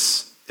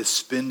Jesus is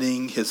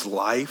spending his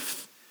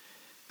life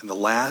and the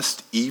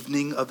last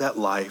evening of that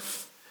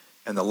life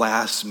and the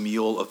last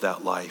meal of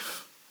that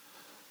life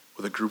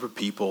with a group of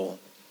people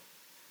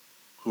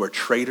who are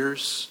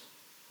traitors,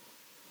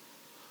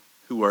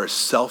 who are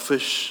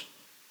selfish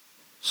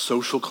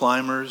social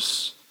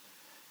climbers,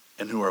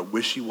 and who are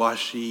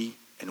wishy-washy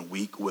and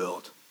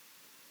weak-willed.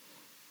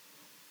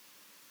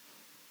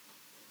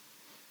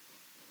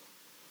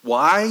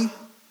 Why,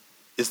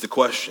 is the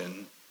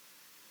question,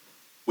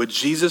 would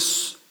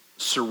Jesus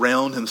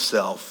surround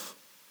himself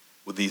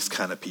with these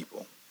kind of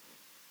people?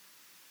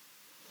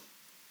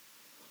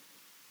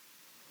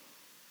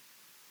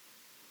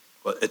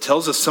 Well, it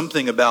tells us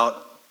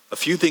a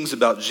few things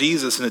about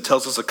Jesus, and it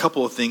tells us a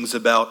couple of things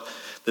about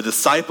the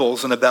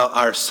disciples and about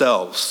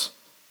ourselves.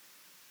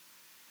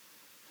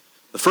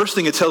 The first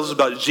thing it tells us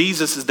about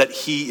Jesus is that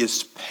he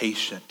is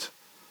patient.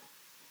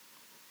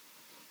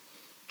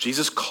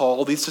 Jesus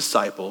called these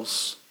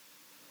disciples,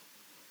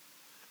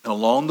 and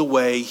along the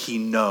way he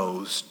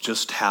knows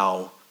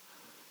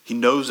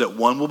that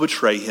one will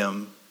betray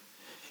him.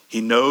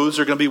 He knows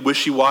they're going to be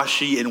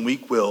wishy-washy and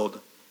weak-willed.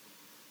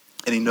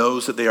 And he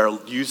knows that they are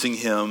using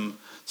him,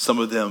 some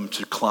of them,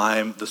 to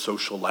climb the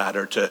social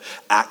ladder, to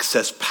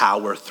access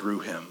power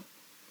through him.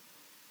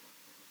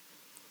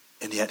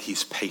 And yet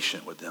he's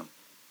patient with them.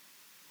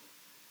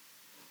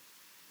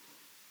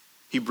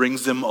 He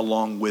brings them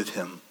along with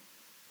him.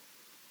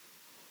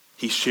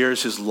 He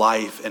shares his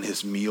life and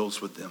his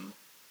meals with them.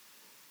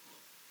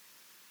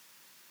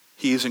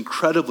 He is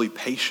incredibly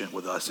patient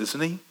with us,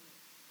 isn't he?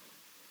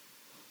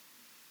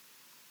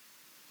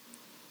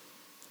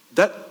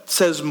 That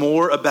says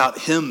more about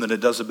him than it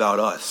does about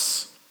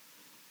us.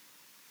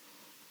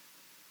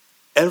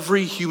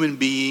 Every human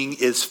being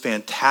is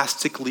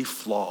fantastically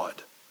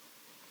flawed,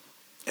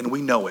 and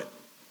we know it.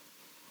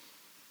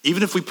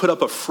 Even if we put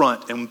up a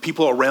front and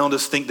people around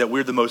us think that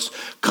we're the most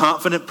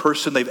confident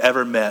person they've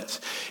ever met,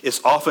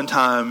 it's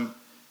oftentimes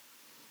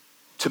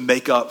to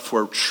make up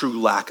for a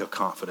true lack of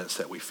confidence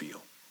that we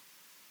feel.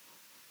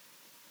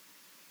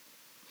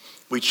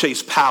 We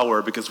chase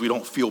power because we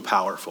don't feel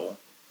powerful.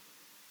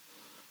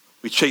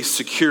 We chase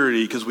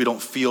security because we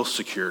don't feel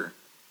secure.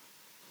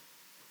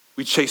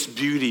 We chase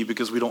beauty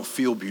because we don't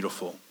feel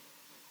beautiful.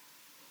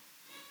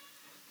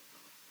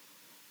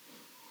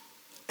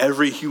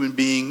 Every human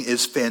being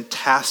is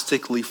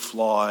fantastically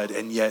flawed,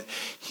 and yet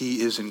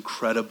he is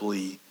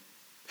incredibly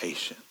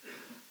patient.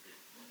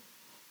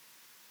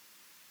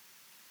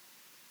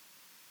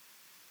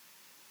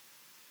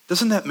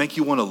 Doesn't that make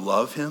you want to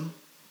love him?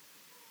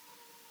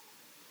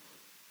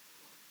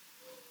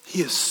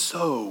 He is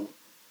so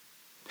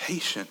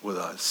patient with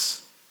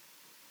us.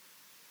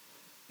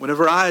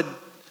 Whenever I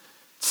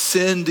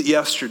sinned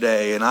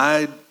yesterday and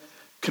I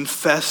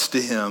confessed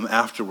to him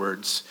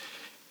afterwards,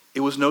 it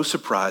was no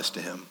surprise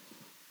to him.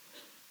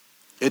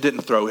 It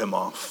didn't throw him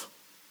off.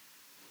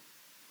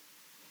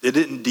 It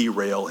didn't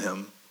derail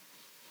him.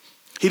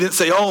 He didn't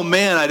say, oh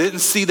man, I didn't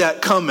see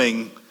that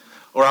coming,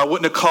 or I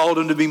wouldn't have called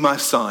him to be my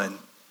son.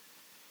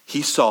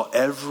 He saw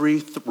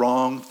every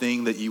wrong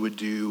thing that you would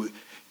do,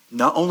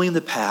 not only in the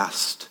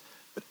past,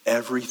 but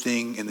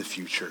everything in the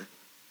future.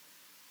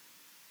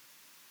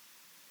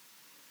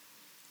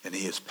 And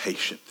he is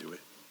patient through it.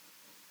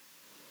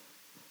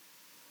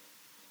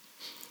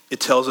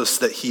 It tells us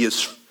that he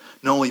is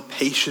not only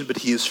patient, but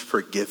he is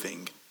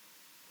forgiving.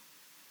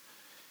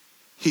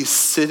 He's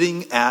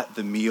sitting at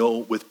the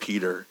meal with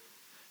Peter,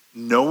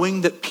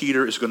 knowing that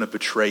Peter is going to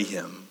betray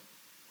him.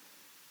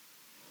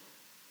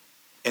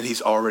 And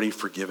he's already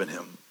forgiven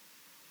him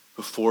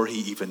before he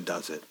even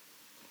does it.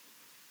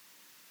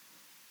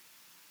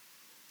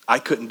 I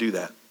couldn't do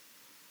that.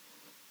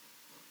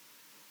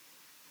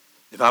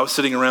 If I was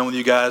sitting around with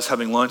you guys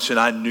having lunch and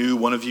I knew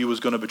one of you was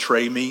going to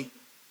betray me,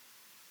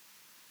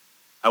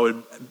 I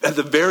would at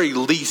the very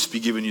least be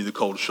giving you the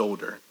cold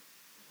shoulder.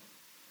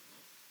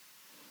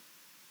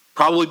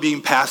 Probably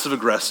being passive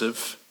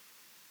aggressive.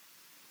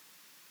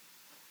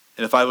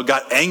 And if I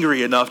got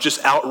angry enough,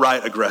 just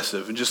outright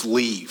aggressive and just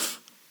leave.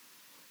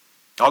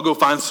 I'll go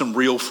find some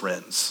real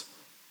friends.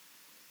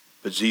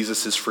 But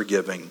Jesus is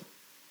forgiving.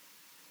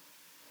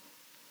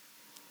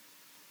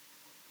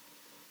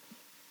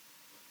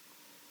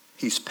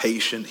 He's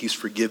patient, he's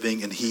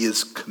forgiving, and he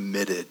is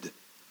committed.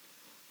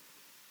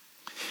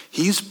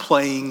 He's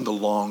playing the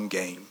long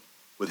game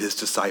with his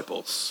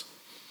disciples.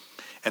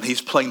 And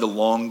he's playing the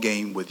long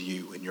game with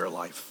you in your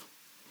life.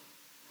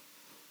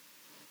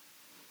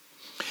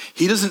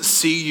 He doesn't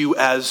see you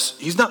as,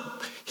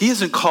 he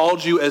hasn't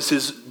called you as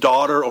his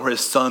daughter or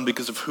his son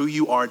because of who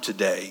you are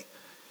today.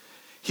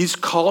 He's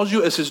called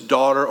you as his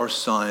daughter or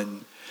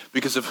son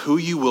because of who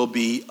you will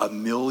be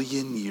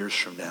 1,000,000 years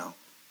from now.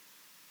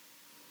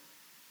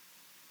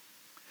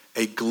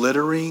 A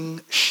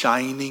glittering,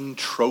 shining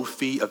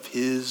trophy of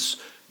his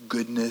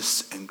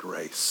goodness and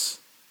grace.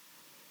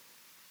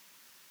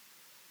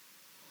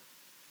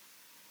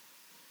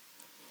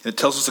 And it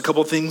tells us a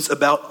couple of things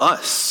about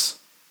us.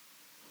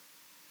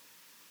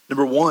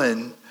 Number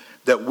one,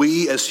 that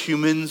we as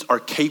humans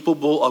are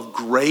capable of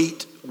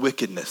great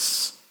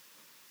wickedness.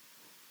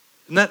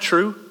 Isn't that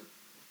true?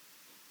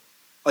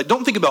 Like,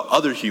 don't think about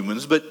other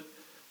humans, but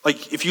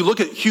like if you look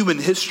at human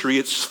history,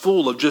 it's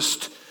full of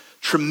just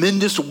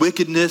tremendous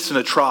wickedness and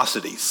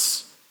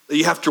atrocities that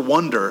you have to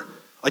wonder,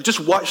 like just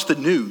watch the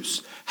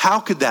news. How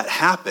could that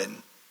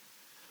happen?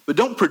 But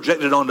don't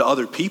project it onto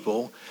other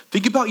people.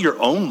 Think about your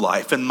own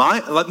life. And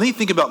let me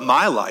think about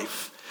my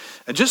life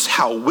and just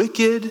how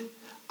wicked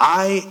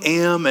I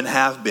am and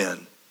have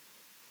been.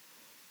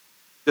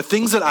 The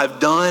things that I've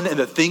done and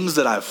the things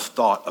that I've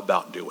thought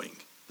about doing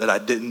that I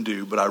didn't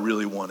do, but I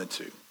really wanted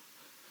to.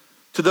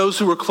 To those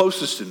who were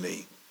closest to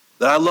me,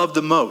 that I love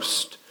the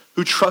most,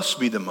 who trust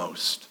me the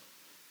most.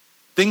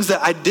 Things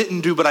that I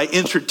didn't do, but I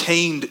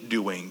entertained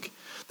doing,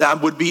 that I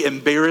would be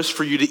embarrassed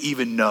for you to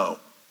even know.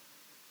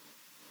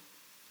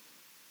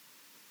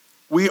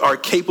 We are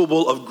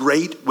capable of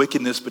great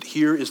wickedness, but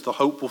here is the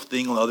hopeful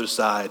thing on the other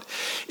side,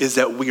 is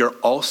that we are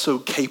also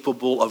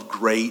capable of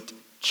great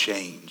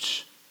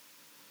change.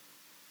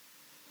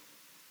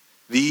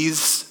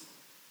 These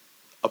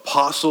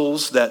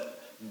apostles that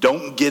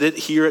don't get it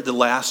here at the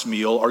last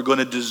meal are going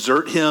to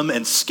desert him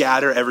and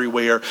scatter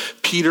everywhere.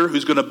 Peter,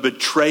 who's going to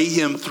betray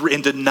him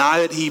and deny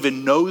that he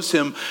even knows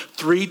him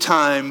 3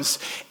 times.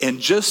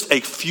 And just a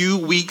few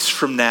weeks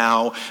from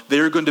now,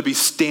 they're going to be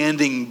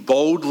standing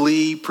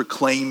boldly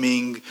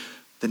proclaiming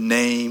the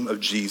name of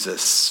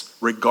Jesus,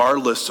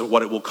 regardless of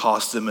what it will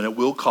cost them, and it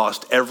will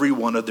cost every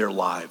one of their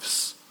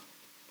lives.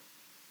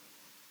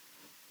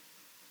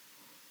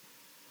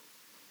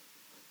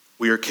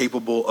 We are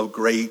capable of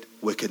great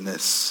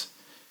wickedness.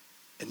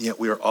 And yet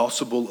we are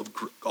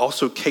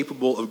also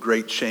capable of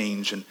great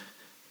change. And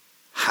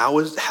how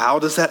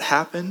does that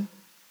happen?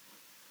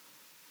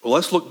 Well,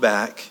 let's look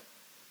back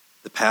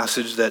the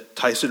passage that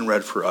Tyson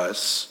read for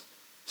us,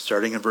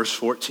 starting in verse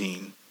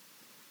 14.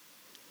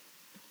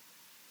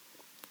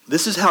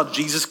 This is how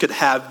Jesus could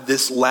have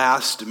this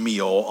last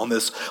meal on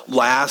this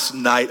last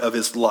night of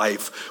his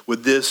life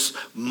with this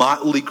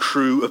motley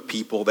crew of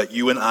people that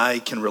you and I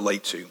can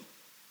relate to.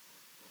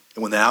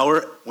 And when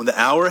the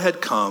hour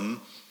had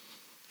come,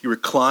 he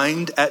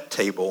reclined at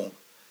table,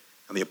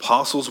 and the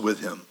apostles with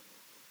him.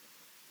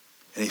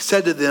 And he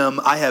said to them,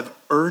 I have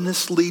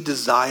earnestly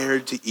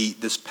desired to eat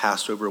this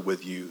Passover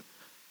with you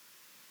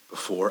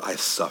before I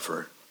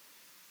suffer.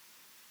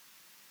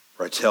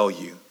 For I tell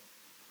you,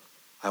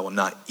 I will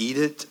not eat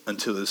it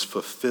until it is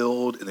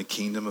fulfilled in the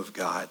kingdom of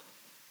God.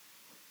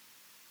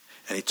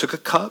 And he took a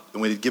cup, and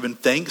when he had given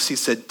thanks, he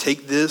said,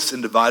 take this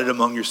and divide it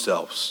among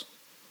yourselves.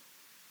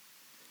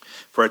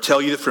 For I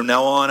tell you that from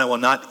now on I will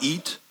not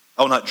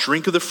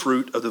drink of the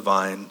fruit of the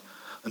vine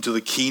until the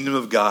kingdom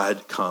of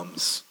God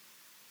comes.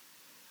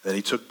 Then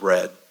he took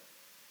bread.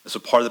 As a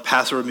part of the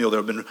Passover meal, there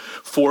have been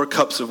 4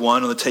 cups of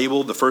wine on the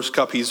table. The first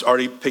cup he's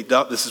already picked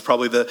up. This is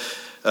probably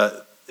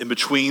in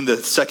between the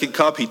second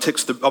cup. He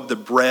takes up the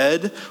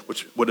bread,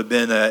 which would have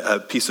been a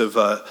piece of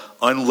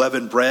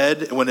unleavened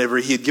bread. And whenever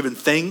he had given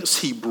thanks,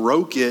 he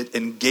broke it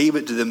and gave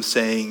it to them,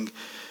 saying,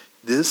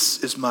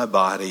 this is my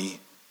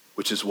body,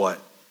 which is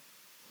what?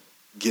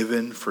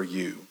 Given for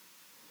you.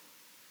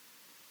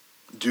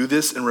 Do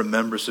this in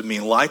remembrance of me.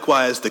 And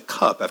likewise, the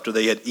cup after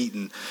they had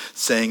eaten,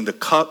 saying, the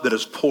cup that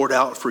is poured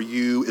out for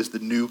you is the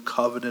new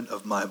covenant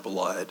of my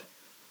blood.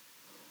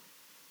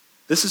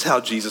 This is how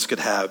Jesus could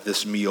have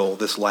this meal,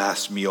 this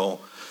last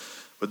meal,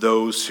 with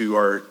those who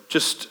are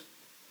just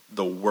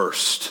the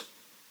worst.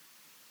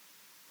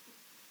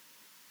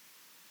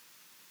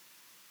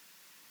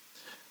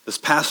 This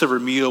Passover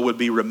meal would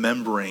be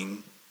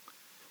remembering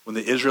when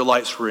the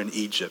Israelites were in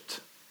Egypt.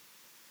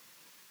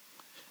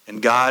 And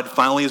God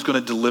finally is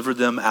going to deliver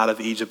them out of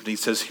Egypt. And he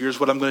says, here's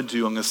what I'm going to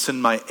do. I'm going to send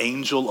my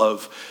angel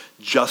of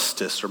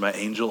justice or my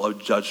angel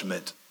of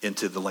judgment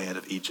into the land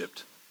of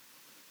Egypt.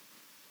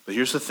 But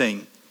here's the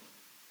thing.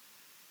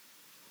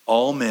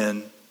 All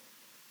men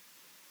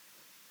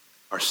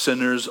are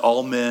sinners.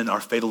 All men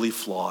are fatally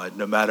flawed.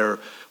 No matter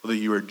whether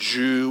you're a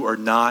Jew or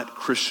not,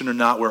 Christian or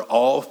not, we're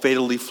all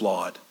fatally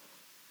flawed.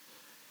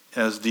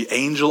 And as the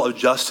angel of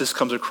justice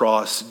comes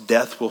across,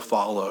 death will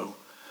follow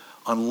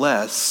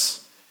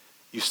unless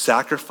you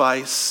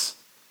sacrifice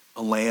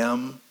a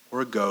lamb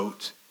or a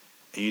goat,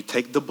 and you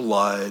take the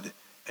blood,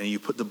 and you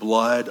put the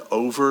blood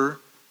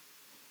over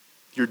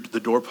the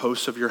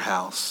doorposts of your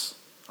house,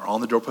 or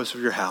on the doorposts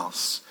of your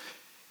house,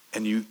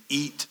 and you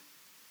eat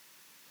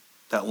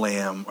that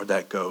lamb or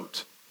that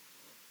goat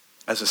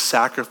as a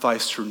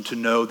sacrifice to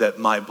know that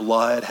my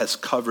blood has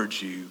covered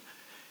you,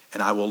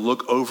 and I will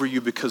look over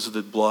you because of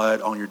the blood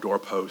on your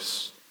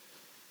doorposts,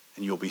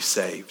 and you'll be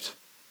saved.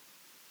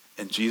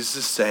 And Jesus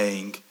is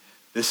saying,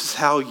 this is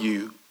how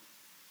you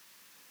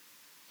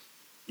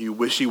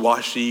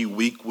wishy-washy,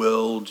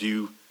 weak-willed,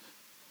 you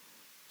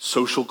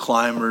social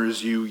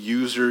climbers, you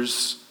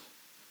users,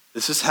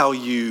 this is how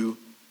you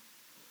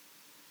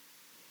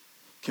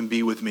can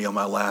be with me on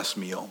my last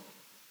meal.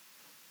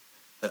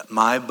 That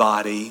my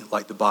body,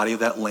 like the body of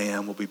that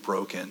lamb, will be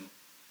broken,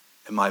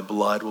 and my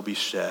blood will be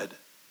shed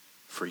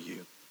for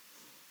you.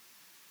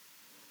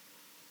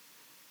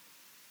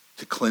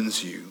 To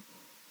cleanse you.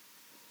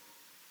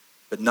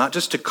 But not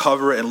just to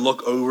cover and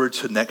look over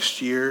to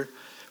next year,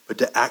 but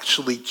to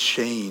actually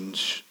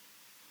change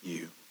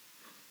you.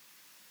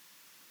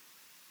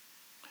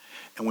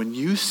 And when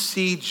you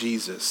see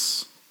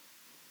Jesus,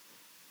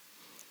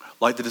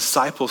 like the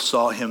disciples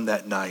saw him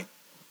that night,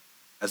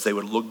 as they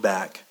would look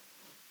back,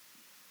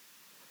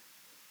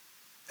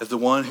 as the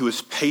one who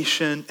is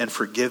patient and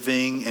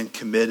forgiving and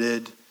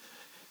committed,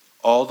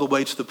 all the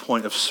way to the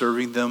point of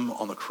serving them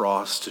on the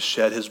cross to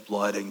shed his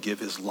blood and give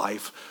his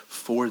life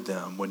for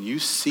them. When you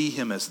see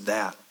him as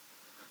that,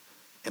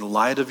 in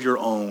light of your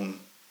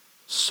own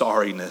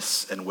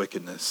sorriness and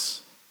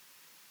wickedness,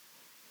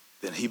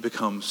 then he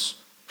becomes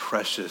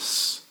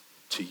precious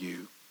to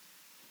you.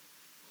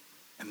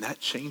 And that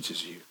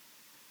changes you.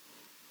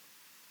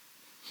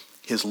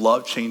 His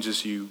love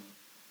changes you.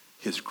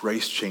 His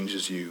grace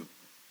changes you.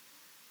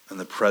 And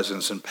the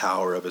presence and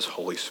power of his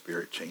Holy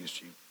Spirit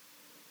changed you.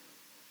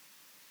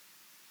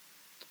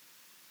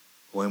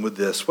 We'll end with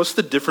this. What's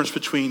the difference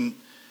between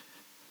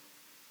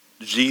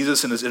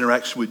Jesus and his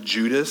interaction with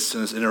Judas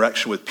and his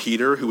interaction with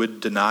Peter, who would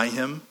deny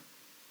him?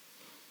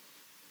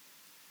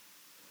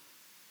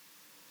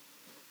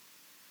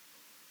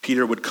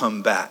 Peter would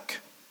come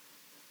back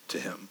to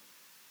him.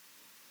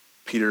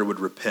 Peter would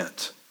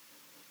repent.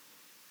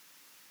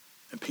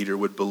 And Peter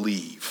would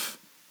believe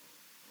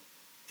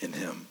in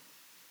him,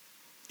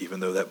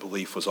 even though that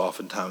belief was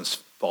oftentimes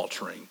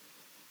faltering.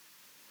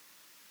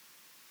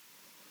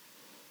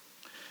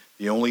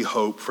 The only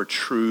hope for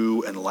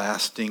true and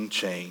lasting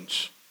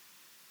change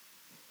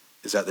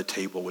is at the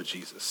table with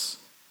Jesus.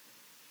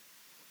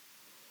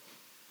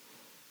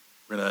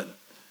 We're going to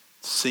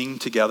sing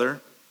together,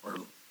 or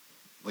at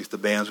least the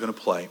band's going to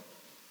play.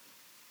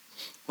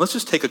 Let's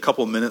just take a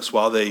couple of minutes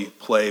while they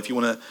play. If you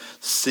want to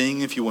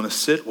sing, if you want to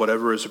sit,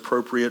 whatever is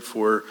appropriate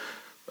for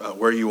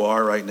where you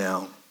are right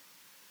now.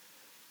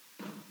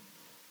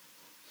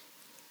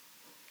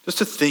 Just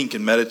to think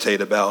and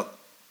meditate about,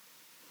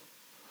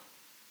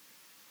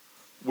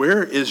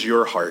 where is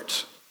your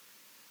heart?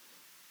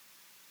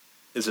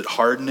 Is it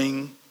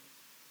hardening?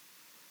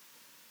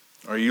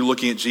 Are you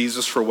looking at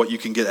Jesus for what you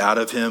can get out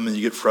of him and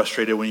you get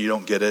frustrated when you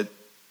don't get it?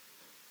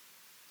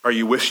 Are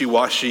you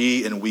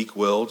wishy-washy and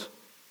weak-willed?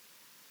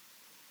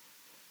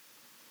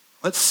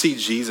 Let's see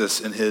Jesus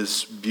in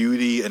his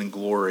beauty and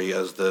glory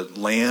as the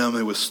Lamb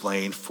who was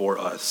slain for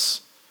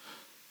us.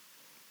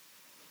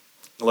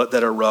 Let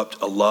that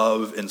erupt a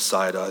love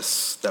inside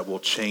us that will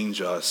change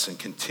us and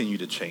continue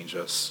to change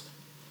us.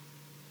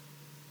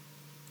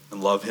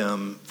 And love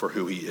him for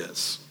who he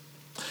is.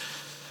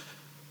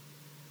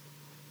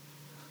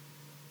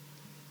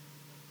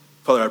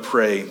 Father, I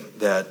pray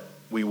that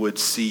we would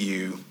see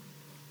you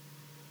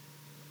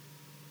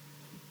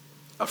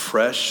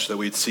afresh, that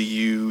we'd see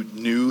you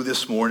new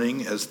this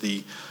morning as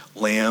the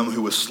Lamb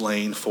who was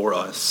slain for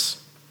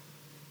us.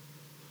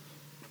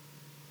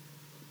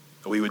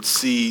 That we would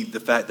see the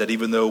fact that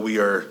even though we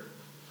are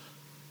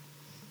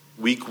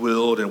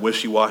weak-willed and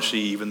wishy-washy,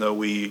 even though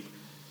we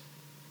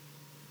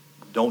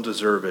don't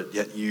deserve it,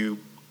 yet you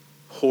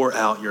pour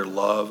out your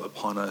love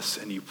upon us,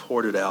 and you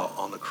poured it out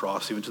on the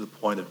cross, even to the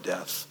point of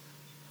death.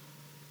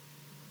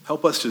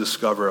 Help us to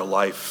discover a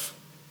life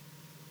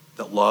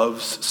that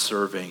loves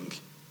serving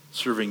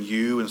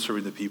you and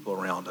serving the people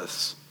around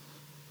us.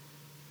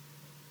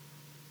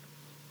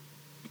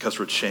 Because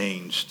we're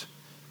changed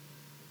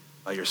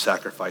by your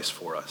sacrifice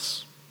for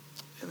us.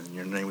 And in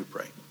your name we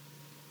pray.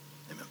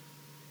 Amen.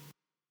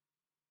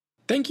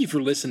 Thank you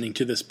for listening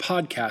to this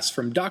podcast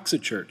from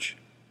Doxa Church.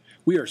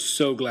 We are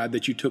so glad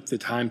that you took the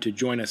time to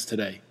join us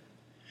today.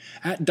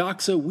 At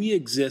Doxa, we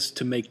exist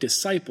to make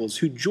disciples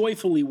who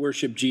joyfully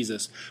worship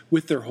Jesus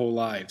with their whole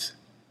lives.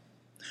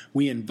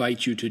 We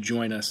invite you to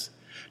join us.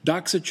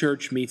 Doxa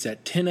Church meets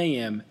at 10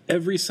 a.m.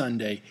 every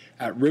Sunday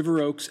at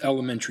River Oaks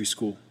Elementary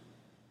School.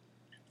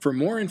 For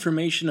more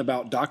information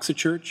about Doxa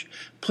Church,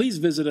 please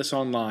visit us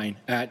online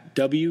at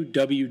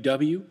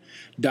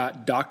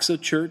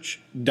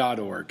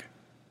www.doxachurch.org.